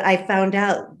 And I found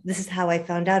out, this is how I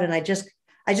found out. And I just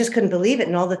couldn't believe it.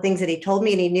 And all the things that he told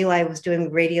me, and he knew I was doing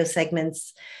radio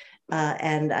segments.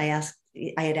 And I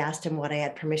had asked him what I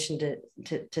had permission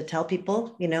to tell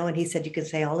people, and he said, you can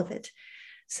say all of it.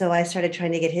 So I started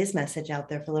trying to get his message out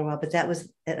there for a little while, but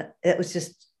it was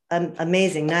just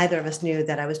amazing. Neither of us knew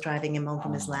that I was driving him home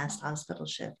from his last hospital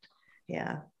shift.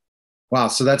 Yeah. Wow.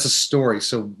 So that's a story.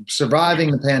 So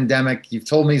surviving the pandemic, you've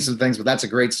told me some things, but that's a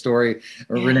great story.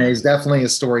 Yeah. Renae is definitely a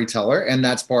storyteller, and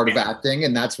that's part of acting.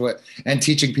 And and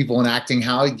teaching people in acting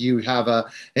how you have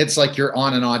it's like you're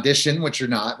on an audition, which you're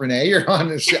not, Renae, you're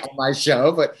on my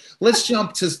show, but let's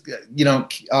jump to,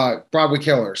 Broadway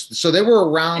Carolers. So they were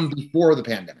around before the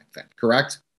pandemic then,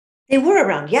 correct? They were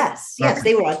around. Yes. Okay.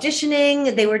 They were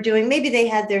auditioning. They were doing, maybe they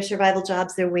had their survival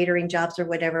jobs, their waitering jobs or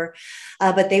whatever.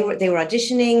 But they were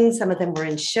auditioning. Some of them were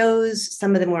in shows.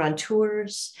 Some of them were on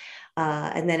tours.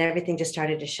 And then everything just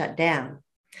started to shut down.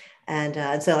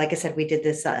 And so, like I said, we did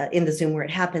this in the Zoom Where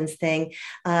It Happens thing.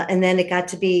 And then it got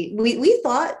to be, we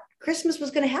thought Christmas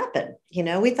was going to happen.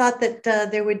 We thought that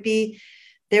there would be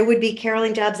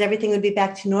caroling jobs. Everything would be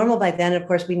back to normal by then. Of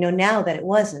course, we know now that it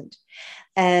wasn't.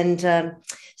 And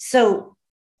so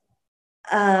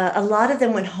a lot of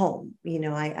them went home.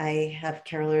 I have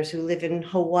carolers who live in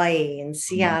Hawaii and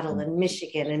Seattle and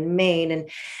Michigan and Maine,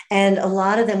 and a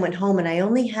lot of them went home. And I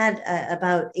only had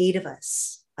about 8 of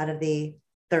us out of the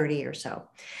 30 or so.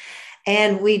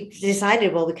 And we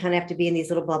decided, well, we kind of have to be in these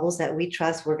little bubbles that we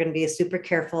trust. We're going to be super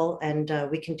careful, and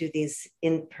we can do these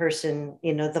in person,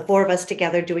 the 4 of us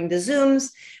together doing the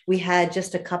Zooms. We had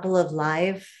just a couple of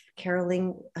live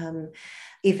caroling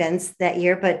events that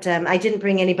year, but I didn't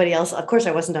bring anybody else. Of course,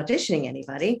 I wasn't auditioning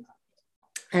anybody.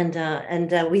 And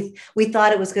we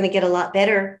thought it was going to get a lot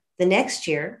better the next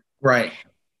year. Right.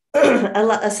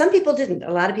 Some people didn't.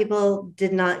 A lot of people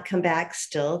did not come back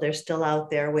still. They're still out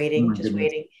there waiting,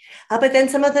 waiting. But then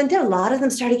some of them did. A lot of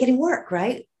them started getting work,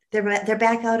 right? They're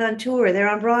back out on tour. They're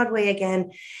on Broadway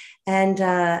again. And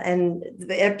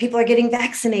people are getting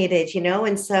vaccinated,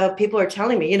 and so people are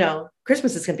telling me,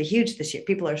 Christmas is going to be huge this year.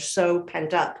 People are so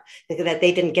pent up that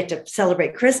they didn't get to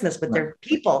celebrate Christmas with their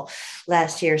people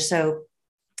last year. So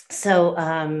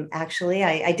actually,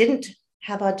 I didn't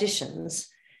have auditions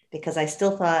because I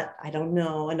still thought, I don't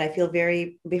know, and I feel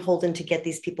very beholden to get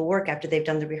these people work after they've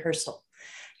done the rehearsal,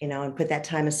 and put that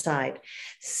time aside.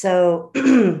 So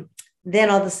then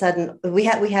all of a sudden, we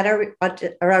had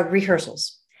our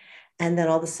rehearsals. And then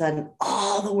all of a sudden,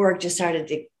 all the work just started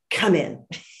to come in.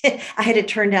 I had to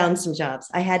turn down some jobs.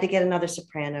 I had to get another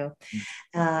soprano.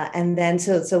 And then,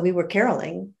 so we were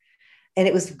caroling, and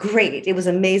it was great. It was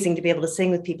amazing to be able to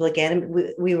sing with people again.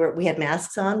 We had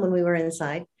masks on when we were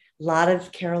inside. A lot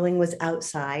of caroling was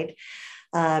outside.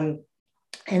 And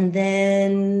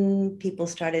then people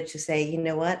started to say, you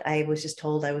know what? I was just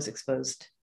told I was exposed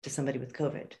to somebody with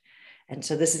COVID. And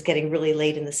so this is getting really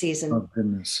late in the season. Oh,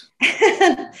 goodness.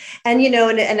 And,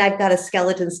 and I've got a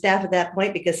skeleton staff at that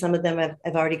point because some of them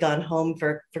have already gone home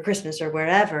for Christmas or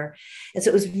wherever. And so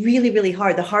it was really, really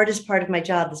hard. The hardest part of my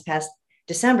job this past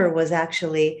December was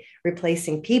actually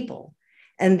replacing people.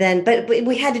 And then, but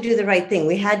we had to do the right thing.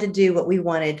 We had to do what we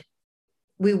wanted.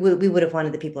 We would have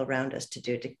wanted the people around us to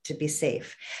do to be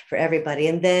safe for everybody.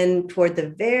 And then toward the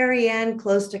very end,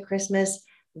 close to Christmas,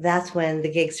 that's when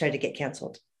the gigs started to get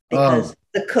canceled because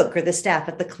the cook or the staff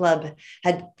at the club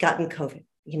had gotten COVID.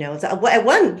 You know, so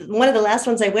one of the last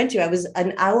ones I went to, I was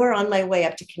an hour on my way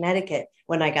up to Connecticut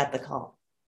when I got the call.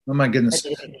 Oh my goodness.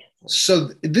 So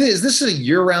is this a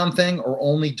year-round thing or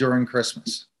only during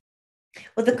Christmas?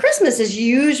 Well, the Christmas is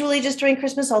usually just during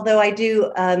Christmas, although I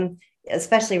do,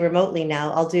 especially remotely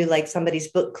now, I'll do like somebody's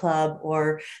book club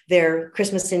or their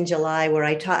Christmas in July where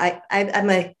I talk. I'm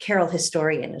a carol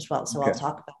historian as well. So I'll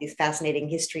talk about these fascinating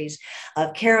histories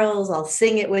of carols. I'll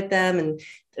sing it with them and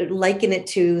liken it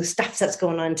to stuff that's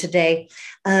going on today.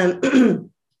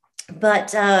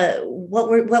 But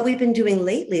what we've been doing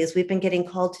lately is we've been getting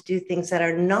called to do things that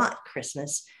are not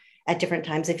Christmas at different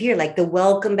times of year, like the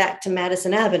Welcome Back to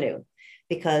Madison Avenue,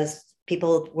 because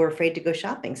people were afraid to go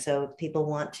shopping. So people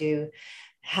want to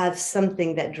have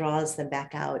something that draws them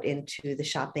back out into the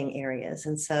shopping areas.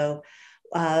 And so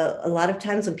a lot of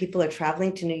times when people are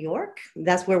traveling to New York,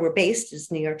 that's where we're based,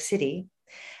 is New York City.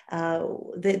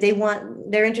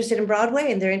 They're interested in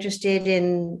Broadway and they're interested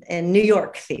in New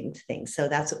York themed things. So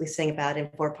that's what we sing about in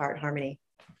 4-part harmony.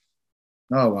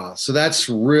 Oh, wow. So that's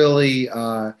really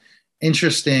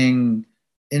interesting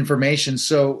information.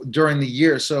 So during the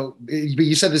year, but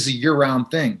you said this is a year-round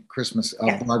thing, Christmas,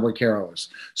 Broadway Carolers.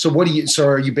 So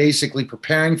are you basically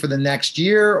preparing for the next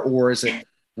year, or is it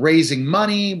raising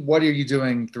money? What are you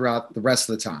doing throughout the rest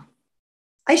of the time?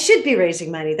 I should be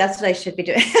raising money. That's what I should be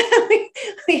doing.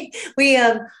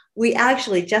 We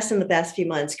actually just in the past few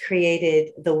months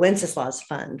created the Wenceslas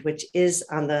Fund, which is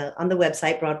on the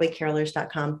website,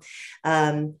 BroadwayCarolers.com.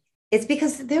 It's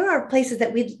because there are places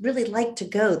that we'd really like to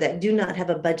go that do not have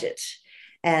a budget.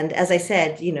 And as I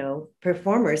said, you know,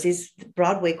 performers, these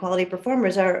Broadway quality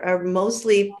performers are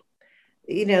mostly,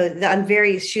 you know, on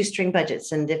very shoestring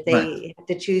budgets. And if they have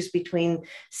to choose between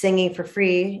singing for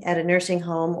free at a nursing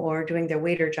home or doing their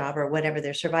waiter job or whatever,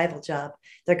 their survival job,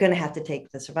 they're going to have to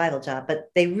take the survival job.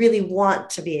 But they really want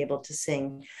to be able to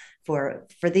sing for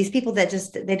these people that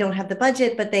they don't have the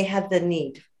budget, but they have the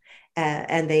need.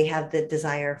 And they have the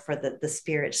desire for the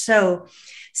spirit. So,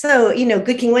 you know,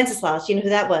 Good King Wenceslas, you know who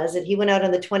that was? And he went out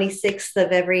on the 26th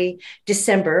of every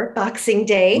December, Boxing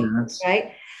Day,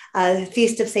 right?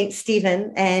 Feast of St.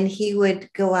 Stephen. And he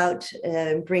would go out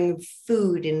and bring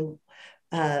food and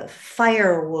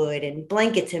firewood and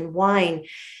blankets and wine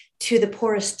to the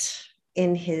poorest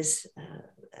in his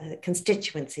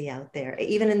constituency out there,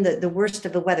 even in the worst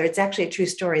of the weather. It's actually a true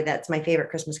story. That's my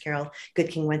favorite Christmas carol, Good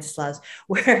King Wenceslas,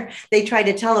 where they tried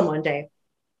to tell him one day,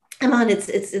 come on, it's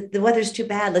the weather's too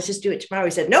bad. Let's just do it tomorrow.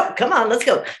 He said, no, come on, let's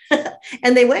go.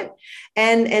 And they went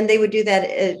and they would do that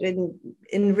and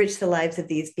enrich the lives of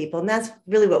these people. And that's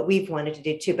really what we've wanted to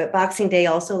do too. But Boxing Day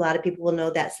also, a lot of people will know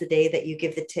that's the day that you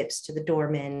give the tips to the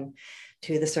doormen,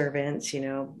 to the servants, you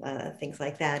know, things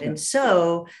like that. And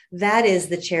so that is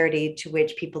the charity to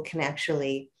which people can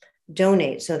actually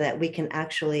donate so that we can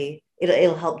actually,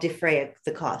 it'll help defray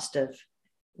the cost of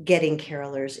getting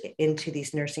carolers into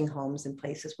these nursing homes and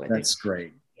places where that's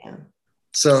great. Yeah.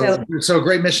 So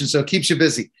great mission. So it keeps you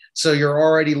busy. So you're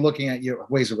already looking at your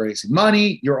ways of raising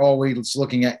money. You're always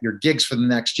looking at your gigs for the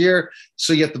next year.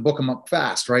 So you have to book them up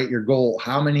fast, right? Your goal,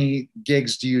 how many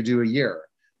gigs do you do a year?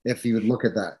 If you would look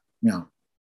at that, yeah.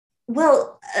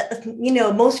 Well, you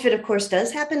know, most of it, of course,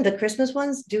 does happen. The Christmas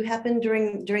ones do happen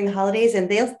during the holidays, and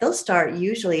they'll start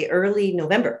usually early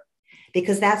November,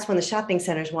 because that's when the shopping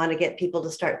centers want to get people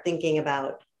to start thinking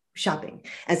about shopping.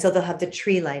 And so they'll have the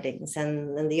tree lightings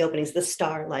and the openings, the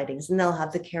star lightings, and they'll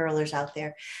have the carolers out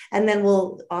there. And then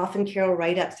we'll often carol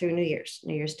right up through New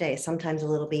Year's Day, sometimes a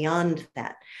little beyond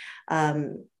that.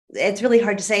 It's really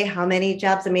hard to say how many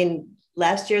jobs. I mean,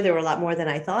 last year there were a lot more than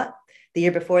I thought. The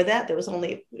year before that, there was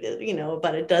only, you know,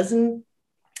 about a dozen.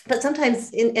 But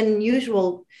sometimes in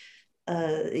usual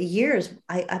years,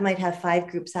 I might have 5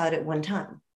 groups out at one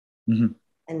time.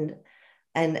 Mm-hmm.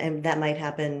 And that might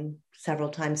happen several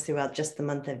times throughout just the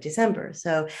month of December.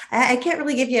 So I can't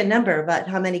really give you a number about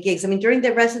how many gigs. I mean, during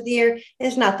the rest of the year,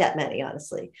 there's not that many,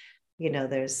 honestly. You know,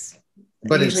 there's.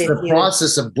 But it's the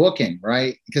process of booking,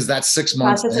 right? Because that's 6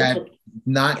 months ahead.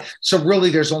 So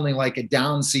really there's only like a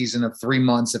down season of 3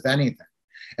 months, if anything.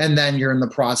 And then you're in the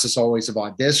process always of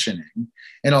auditioning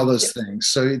and all those things.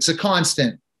 So it's a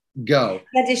constant go.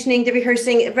 Auditioning, the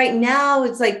rehearsing. Right now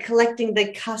it's like collecting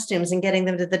the costumes and getting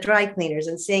them to the dry cleaners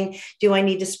and seeing, do I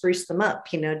need to spruce them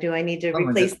up? You know, do I need to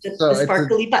replace the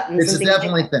sparkly buttons? It's a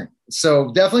definitely thing.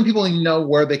 So definitely people know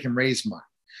where they can raise money.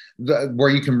 where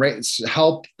you can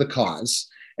help the cause.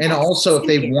 And also if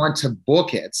they want to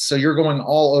book it. So you're going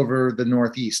all over the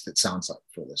Northeast, it sounds like,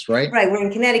 for this, right? Right. We're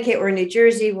in Connecticut, we're in New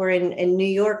Jersey, we're in New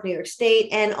York State,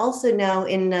 and also now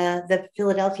in the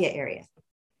Philadelphia area.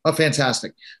 Oh,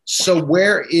 fantastic. So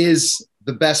where is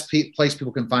the best place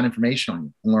people can find information on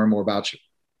you and learn more about you?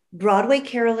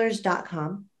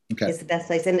 BroadwayCarolers.com is the best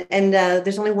place. And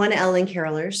there's only one L in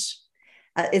Carolers.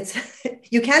 It's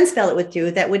you can spell it with two.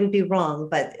 That wouldn't be wrong,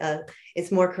 but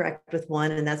it's more correct with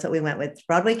one. And that's what we went with,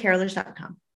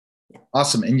 BroadwayCarolers.com. Yeah.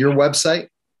 Awesome. And your website?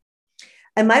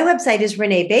 And my website is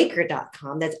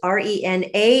RenaeBaker.com. That's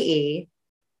RENAE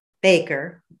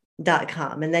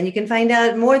Baker.com. And then you can find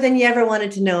out more than you ever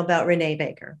wanted to know about Renae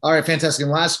Baker. All right, fantastic.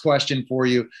 And last question for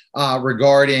you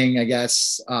regarding, I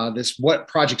guess, what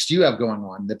projects do you have going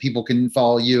on that people can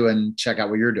follow you and check out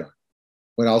what you're doing?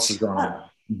 What else is going on?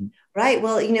 Mm-hmm. Right.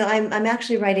 Well, I'm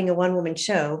actually writing a one-woman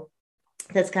show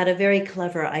that's got a very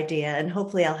clever idea, and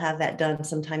hopefully I'll have that done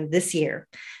sometime this year.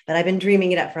 But I've been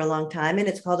dreaming it up for a long time, and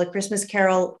it's called A Christmas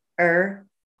Caroler.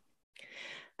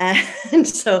 And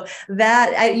so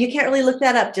that you can't really look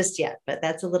that up just yet, but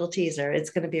that's a little teaser. It's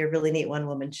going to be a really neat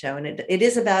one-woman show, and it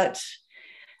is about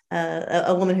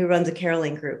a woman who runs a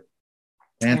caroling group.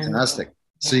 Fantastic.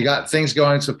 So you got things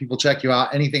going, so people check you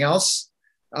out. Anything else?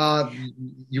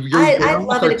 You're an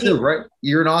author too, right?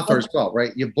 You're an author as well,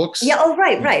 right? You have books? Yeah. Oh,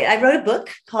 right. I wrote a book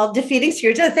called Defeating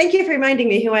Scrooge. Oh, thank you for reminding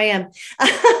me who I am.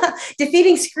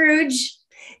 Defeating Scrooge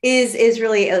is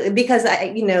really because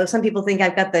some people think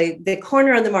I've got the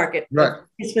corner on the market, right?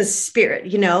 Christmas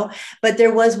spirit, but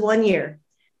there was one year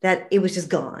that it was just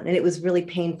gone, and it was really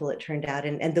painful. It turned out,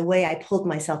 and the way I pulled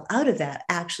myself out of that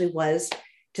actually was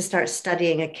to start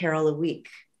studying a carol a week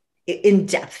in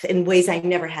depth in ways I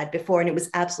never had before. And it was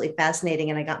absolutely fascinating.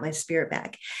 And I got my spirit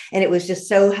back. And it was just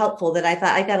so helpful that I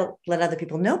thought I got to let other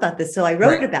people know about this. So I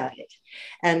wrote about it.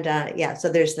 And so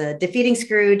there's the Defeating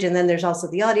Scrooge. And then there's also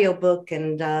the audiobook,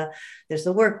 and there's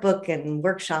the workbook and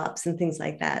workshops and things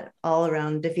like that, all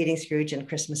around Defeating Scrooge and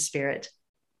Christmas spirit.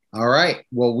 All right.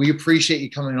 Well, we appreciate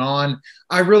you coming on.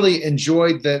 I really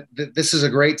enjoyed that. This is a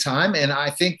great time. And I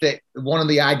think that one of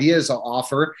the ideas I'll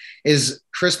offer is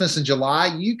Christmas in July.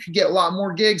 You could get a lot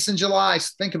more gigs in July.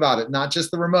 So think about it, not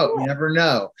just the remote. You never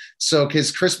know. So,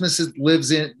 because Christmas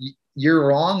lives in year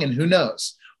long, and who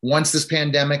knows? Once this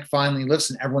pandemic finally lifts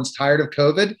and everyone's tired of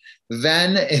COVID,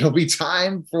 then it'll be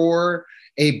time for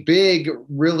a big,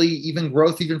 really even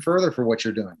growth even further for what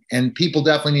you're doing. And people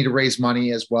definitely need to raise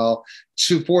money as well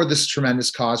for this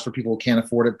tremendous cause for people who can't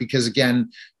afford it, because again,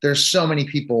 there's so many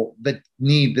people that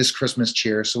need this Christmas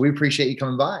cheer. So we appreciate you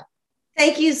coming by.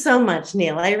 Thank you so much,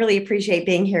 Neil. I really appreciate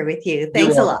being here with you.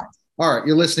 Thanks a lot. All right.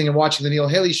 You're listening and watching The Neil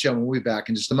Haley Show, and we'll be back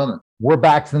in just a moment. We're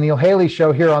back to The Neil Haley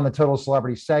Show here on the Total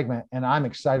Celebrity segment, and I'm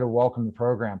excited to welcome the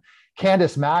program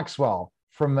Candace Maxwell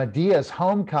from Medea's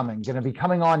Homecoming, going to be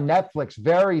coming on Netflix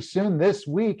very soon this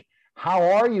week. How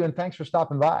are you? And thanks for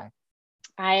stopping by.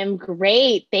 I am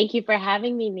great. Thank you for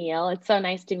having me, Neil. It's so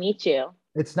nice to meet you.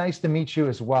 It's nice to meet you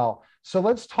as well. So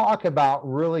let's talk about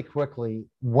really quickly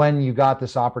when you got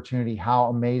this opportunity, how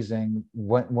amazing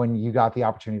when you got the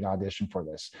opportunity to audition for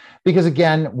this. Because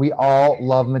again, we all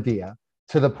love Medea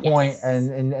to the point, yes.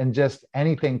 and just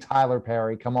anything Tyler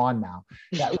Perry, come on now.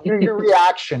 Your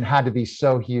reaction had to be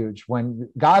so huge when you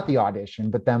got the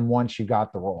audition, but then once you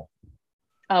got the role.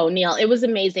 Oh, Neil, it was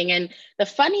amazing. And the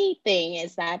funny thing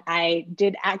is that I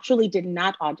did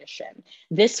not audition.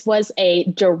 This was a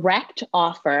direct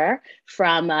offer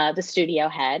from the studio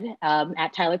head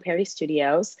at Tyler Perry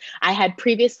Studios. I had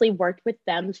previously worked with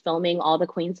them filming All the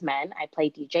Queen's Men. I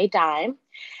played DJ Dime.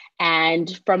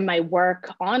 And from my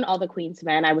work on All the Queen's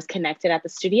Men, I was connected at the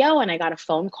studio, and I got a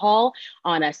phone call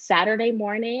on a Saturday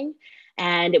morning,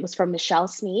 and it was from Michelle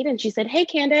Sneed. And she said, "Hey,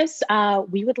 Candace,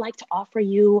 we would like to offer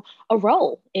you a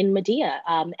role in Medea,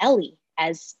 Ellie,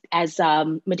 as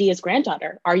Medea's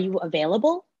granddaughter. Are you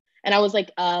available?" And I was like,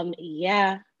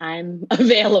 yeah, I'm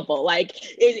available. Like,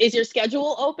 is your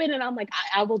schedule open? And I'm like,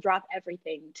 I will drop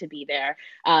everything to be there,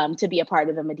 to be a part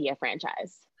of the Medea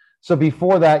franchise. So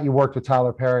before that, you worked with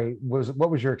Tyler Perry. What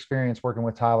was your experience working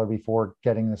with Tyler before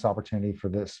getting this opportunity for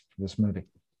this movie?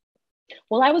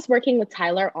 Well, I was working with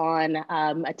Tyler on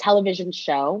a television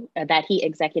show that he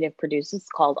executive produces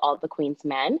called All the Queen's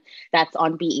Men. That's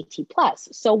on BET Plus.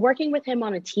 So working with him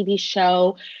on a TV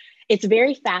show, it's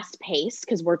very fast paced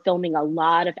because we're filming a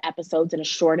lot of episodes in a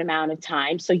short amount of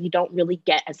time. So you don't really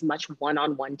get as much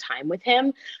one-on-one time with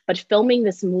him. But filming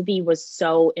this movie was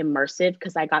so immersive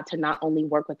because I got to not only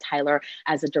work with Tyler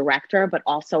as a director, but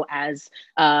also as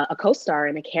a co-star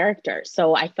and a character.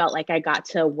 So I felt like I got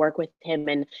to work with him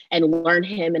and learn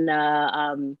him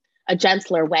in a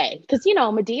gentler way. Because, you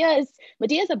know, Medea's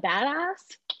a badass.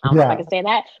 I don't know if I Yeah. can say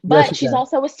that, Yes, but you she's can.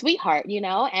 also a sweetheart, you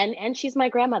know, and she's my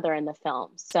grandmother in the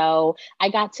film. So I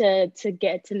got to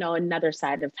get to know another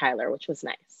side of Tyler, which was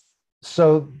nice.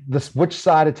 So this, which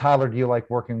side of Tyler do you like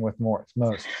working with most?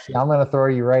 See, I'm going to throw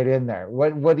you right in there.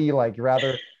 What do you like? You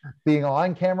rather being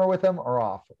on camera with him or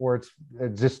off, or it's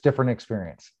just different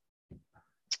experience?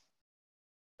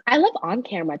 I love on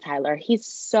camera Tyler. He's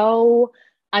so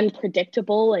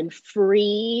unpredictable and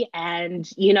free, and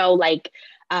you know, like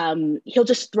he'll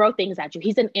just throw things at you.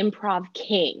 He's an improv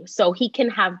king, so he can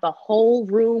have the whole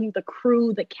room, the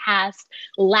crew, the cast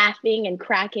laughing and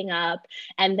cracking up,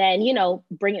 and then, you know,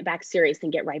 bring it back serious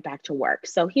and get right back to work.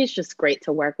 So he's just great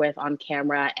to work with on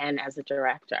camera and as a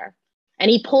director, and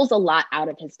he pulls a lot out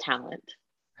of his talent.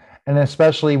 And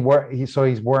especially where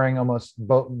he's wearing almost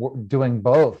both, doing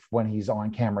both when he's on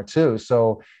camera too.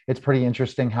 So it's pretty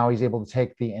interesting how he's able to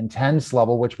take the intense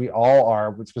level, which we all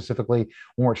are, but specifically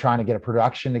when we're trying to get a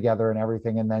production together and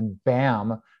everything, and then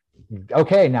bam,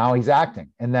 okay, now he's acting,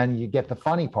 and then you get the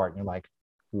funny part and you're like,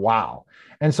 wow.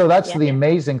 And so that's Yeah. the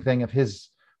amazing thing of his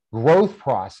growth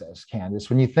process, Candace,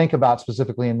 when you think about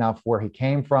specifically enough where he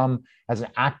came from as an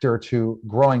actor to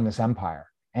growing this empire.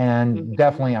 And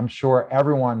definitely, I'm sure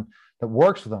everyone that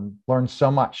works with him learns so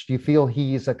much. Do you feel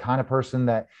he's a kind of person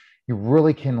that you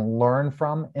really can learn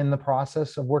from in the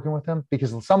process of working with him?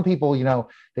 Because some people, you know,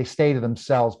 they stay to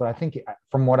themselves. But I think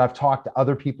from what I've talked to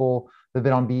other people that have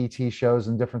been on BET shows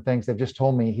and different things, they've just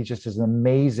told me he just is an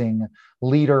amazing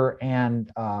leader and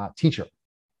teacher.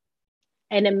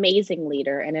 An amazing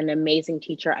leader and an amazing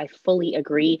teacher. I fully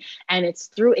agree. And it's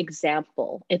through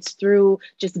example. It's through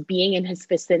just being in his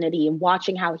vicinity and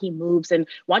watching how he moves and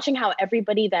watching how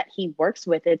everybody that he works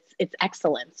with, it's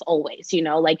excellence always, you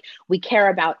know, like we care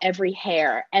about every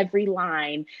hair, every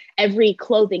line, every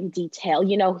clothing detail.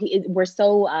 You know, we're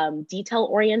so detail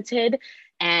oriented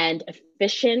and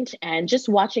efficient, and just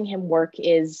watching him work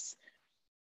it's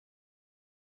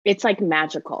like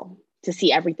magical to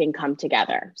see everything come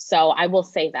together. So I will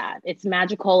say that it's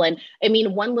magical. And I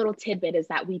mean, one little tidbit is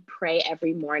that we pray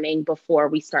every morning before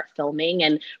we start filming.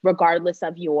 And regardless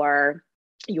of your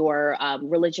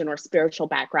religion or spiritual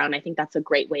background, I think that's a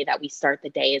great way that we start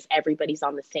the day, is everybody's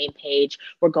on the same page.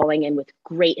 We're going in with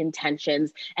great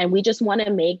intentions, and we just want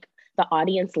to make the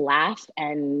audience laugh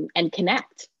and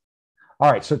connect.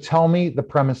 All right, so tell me the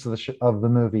premise of the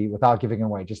movie without giving it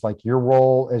away, just like your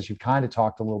role, as you've kind of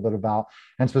talked a little bit about,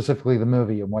 and specifically the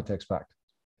movie and what to expect.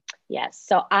 Yes.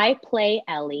 So I play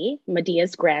Ellie,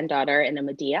 Medea's granddaughter in a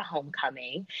Medea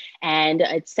homecoming. And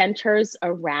it centers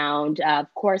around,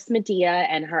 of course, Medea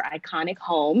and her iconic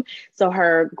home. So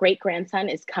her great grandson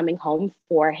is coming home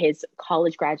for his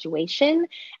college graduation.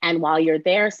 And while you're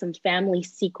there, some family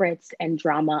secrets and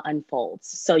drama unfolds.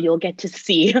 So you'll get to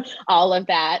see all of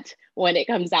that when it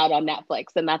comes out on Netflix.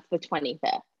 And that's the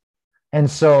 25th. And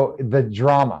so the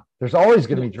drama, there's always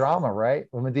going to be drama, right?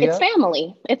 With Medea? It's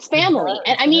family. It's family. It's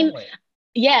And I mean, family.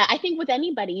 yeah, I think with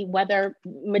anybody, whether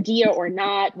Medea or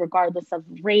not, regardless of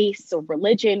race or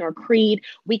religion or creed,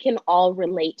 we can all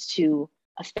relate to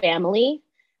a family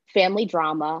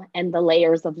drama, and the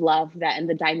layers of love that and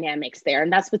the dynamics there.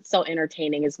 And that's what's so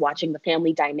entertaining, is watching the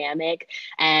family dynamic,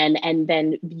 and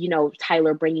then, you know,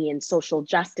 Tyler bringing in social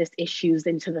justice issues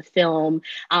into the film,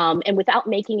 and without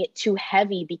making it too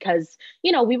heavy, because,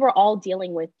 you know, we were all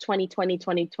dealing with 2020,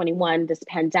 2021, this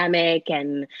pandemic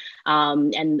and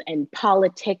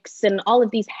politics and all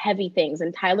of these heavy things.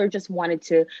 And Tyler just wanted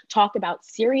to talk about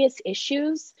serious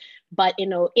issues, but, you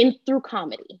know, through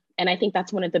comedy. And I think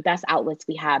that's one of the best outlets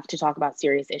we have to talk about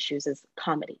serious issues, is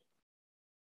comedy.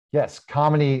 Yes,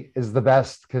 comedy is the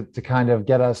best to kind of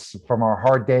get us from our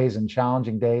hard days and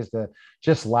challenging days to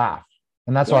just laugh.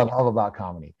 And that's what I love about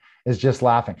comedy, is just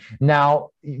laughing. Now,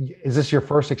 is this your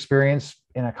first experience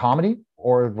in a comedy,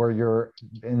 or where you're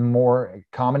in more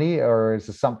comedy, or is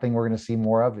this something we're going to see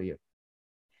more of you?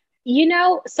 You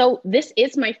know, so this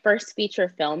is my first feature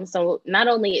film. So not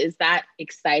only is that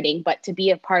exciting, but to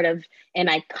be a part of an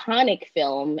iconic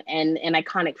film and an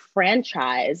iconic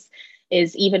franchise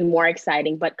is even more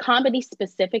exciting. But comedy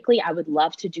specifically, I would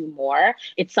love to do more.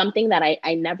 It's something that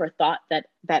I never thought that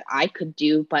I could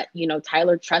do. But, you know,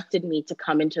 Tyler trusted me to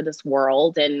come into this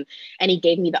world, and he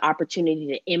gave me the opportunity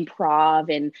to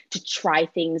improv and to try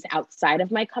things outside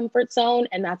of my comfort zone.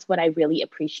 And that's what I really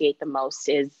appreciate the most,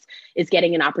 is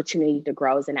getting an opportunity to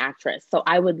grow as an actress. So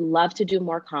I would love to do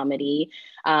more comedy.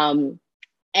 And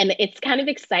it's kind of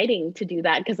exciting to do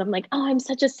that, because I'm like, oh, I'm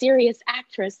such a serious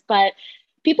actress, but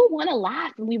people want to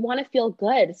laugh and we want to feel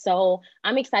good. So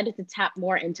I'm excited to tap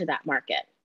more into that market.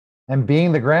 And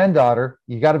being the granddaughter,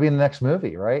 you got to be in the next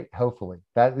movie, right? Hopefully,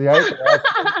 that right,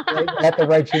 you have to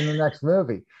write you in the next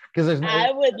movie because there's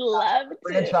I would love the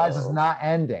franchise is to. not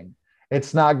ending.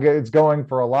 It's not good. It's going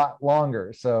for a lot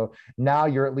longer. So now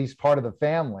you're at least part of the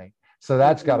family. So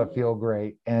that's got to feel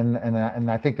great. And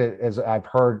I think that, as I've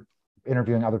heard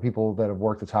interviewing other people that have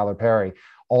worked with Tyler Perry,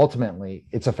 ultimately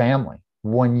it's a family.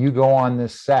 When you go on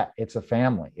this set, it's a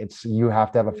family. It's, you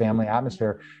have to have a family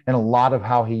atmosphere, and a lot of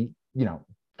how he,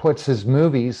 puts his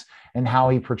movies and how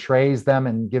he portrays them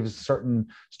and gives certain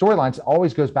storylines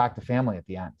always goes back to family at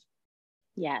the end.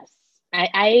 Yes.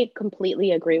 I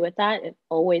completely agree with that. It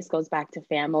always goes back to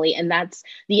family. And that's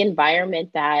the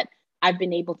environment that I've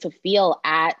been able to feel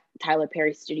at Tyler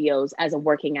Perry Studios as a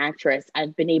working actress.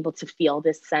 I've been able to feel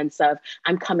this sense of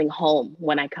I'm coming home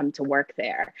when I come to work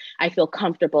there. I feel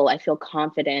comfortable. I feel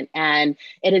confident. And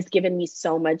it has given me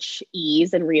so much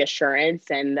ease and reassurance.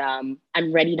 And I'm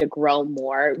ready to grow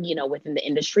more, within the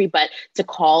industry. But to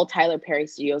call Tyler Perry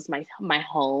Studios my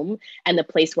home and the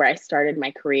place where I started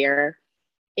my career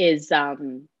is,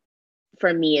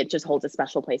 for me, it just holds a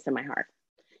special place in my heart.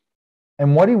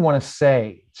 And what do you want to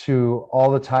say to all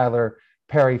the Tyler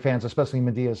Perry fans, especially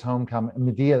Medea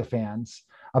fans,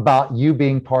 about you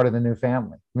being part of the new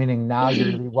family? Meaning now you're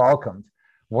going to be welcomed.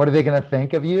 What are they going to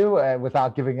think of you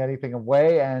without giving anything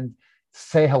away? And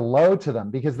say hello to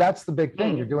them, because that's the big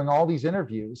thing. You're doing all these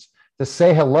interviews to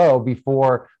say hello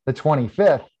before the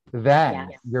 25th. Then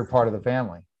you're part of the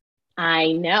family.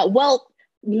 I know. Well,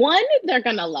 one, they're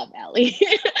gonna love Ellie.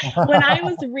 When I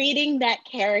was reading that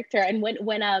character, and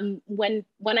when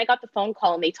I got the phone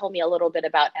call and they told me a little bit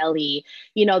about Ellie,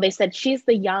 they said she's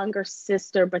the younger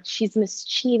sister, but she's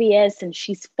mischievous and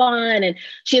she's fun and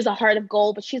she has a heart of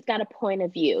gold, but she's got a point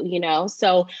of view,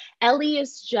 So Ellie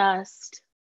is just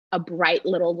a bright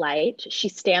little light. She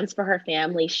stands for her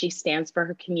family. She stands for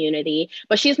her community,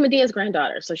 but she's Medea's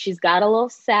granddaughter. So she's got a little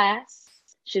sass.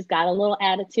 She's got a little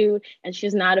attitude, and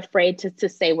she's not afraid to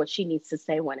say what she needs to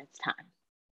say when it's time.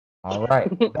 All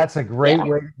right. That's a great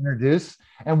way to introduce.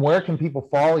 And where can people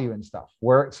follow you and stuff?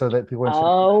 So that people...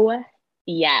 Oh,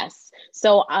 yes.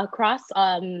 So across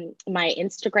my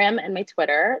Instagram and my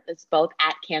Twitter, it's both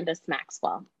at Candace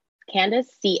Maxwell.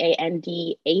 Candace,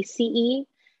 CandaceMaxwell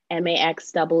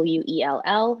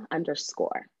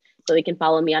 _. So you can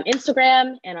follow me on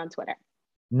Instagram and on Twitter.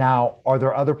 Now, are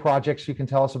there other projects you can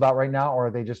tell us about right now, or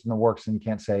are they just in the works and you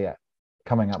can't say yet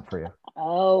coming up for you?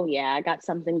 Oh, yeah, I got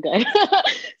something good.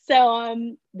 So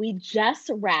we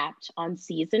just wrapped on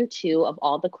season 2 of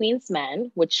All the Queen's Men,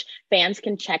 which fans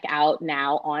can check out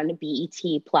now on BET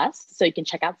Plus. So you can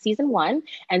check out season 1,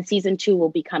 and season 2 will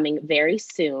be coming very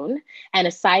soon. And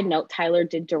a side note, Tyler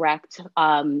did direct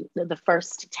the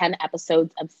first 10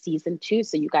 episodes of season 2.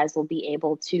 So you guys will be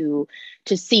able to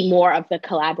see more of the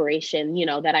collaboration,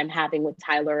 that I'm having with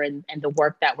Tyler and the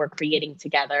work that we're creating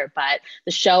together. But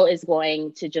the show is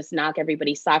going to just knock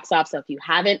everybody's socks off. So if you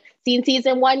haven't seen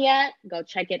season 1 yet, go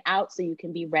check it out so you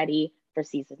can be ready for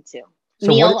season 2. So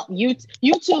Neil, you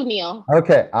too, Neil.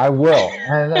 Okay, I will.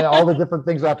 And all the different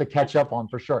things I have to catch up on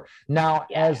for sure. Now,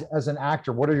 as an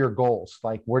actor, what are your goals?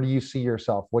 Like, where do you see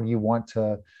yourself? What do you want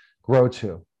to grow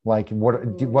to? Like,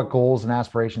 what goals and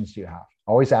aspirations do you have?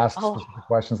 Always ask specific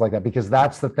questions like that, because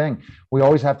that's the thing. We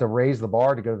always have to raise the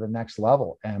bar to go to the next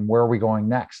level. And where are we going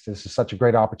next? This is such a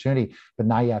great opportunity, but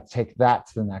now you have to take that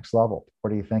to the next level.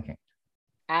 What are you thinking?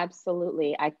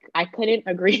 Absolutely. I couldn't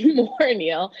agree more,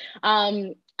 Neil.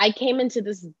 I came into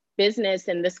this business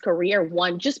and this career,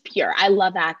 just pure. I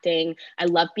love acting. I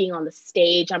love being on the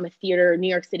stage. I'm a New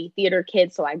York City theater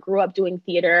kid, so I grew up doing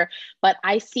theater, but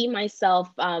I see myself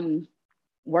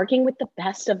working with the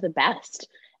best of the best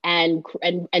and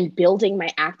building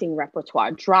my acting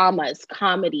repertoire, dramas,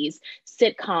 comedies,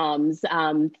 sitcoms,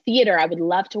 theater. I would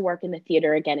love to work in the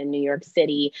theater again in New York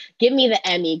City. Give me the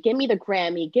Emmy, give me the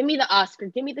Grammy, give me the Oscar,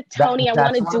 give me the Tony. I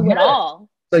want to do it all.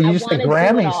 So you said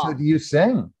Grammy, so do you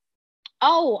sing?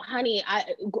 Oh, honey,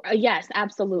 yes,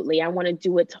 absolutely. I want to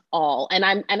do it all. And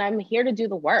I'm here to do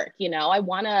the work. I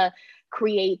want to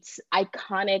create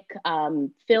iconic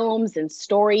films and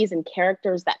stories and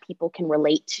characters that people can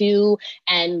relate to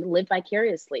and live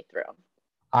vicariously through.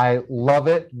 I love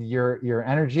it. Your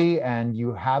energy, and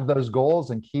you have those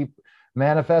goals, and keep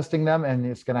manifesting them, and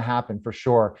it's going to happen for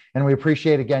sure. And we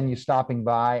appreciate, again, you stopping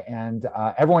by, and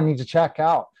everyone needs to check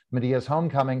out Medea's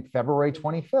Homecoming, February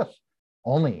 25th,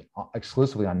 only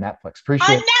exclusively on Netflix.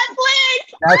 Appreciate it.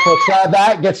 Netflix,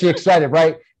 that gets you excited,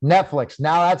 right? Netflix.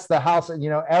 Now that's the house.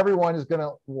 Everyone is going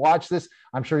to watch this.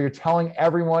 I'm sure you're telling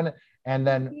everyone, and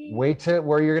then wait to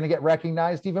where you're going to get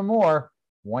recognized even more.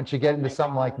 Once you get into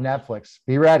something like Netflix,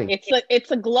 be ready. It's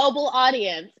a global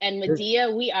audience, and Medea,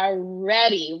 we are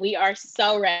ready. We are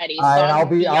so ready. So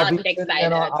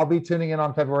And I'll be tuning in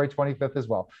on February 25th as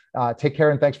well. Take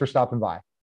care, and thanks for stopping by.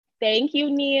 Thank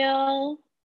you, Neil.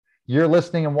 You're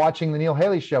listening and watching The Neil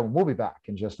Haley Show, and we'll be back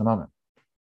in just a moment.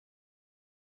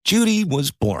 Judy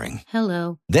was boring.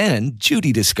 Hello. Then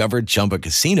Judy discovered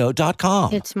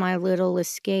ChumbaCasino.com. It's my little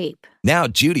escape. Now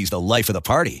Judy's the life of the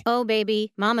party. Oh,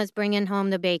 baby, mama's bringing home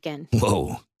the bacon.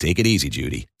 Whoa, take it easy,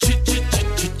 Judy.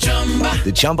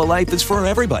 The Chumba life is for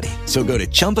everybody. So go to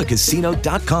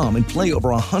ChumbaCasino.com and play over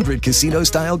 100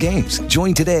 casino-style games.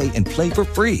 Join today and play for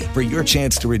free for your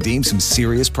chance to redeem some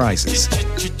serious prizes.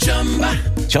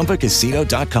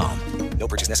 ChumbaCasino.com. No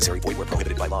purchase necessary. Void where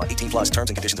prohibited by law. 18+ terms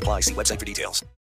and conditions apply. See website for details.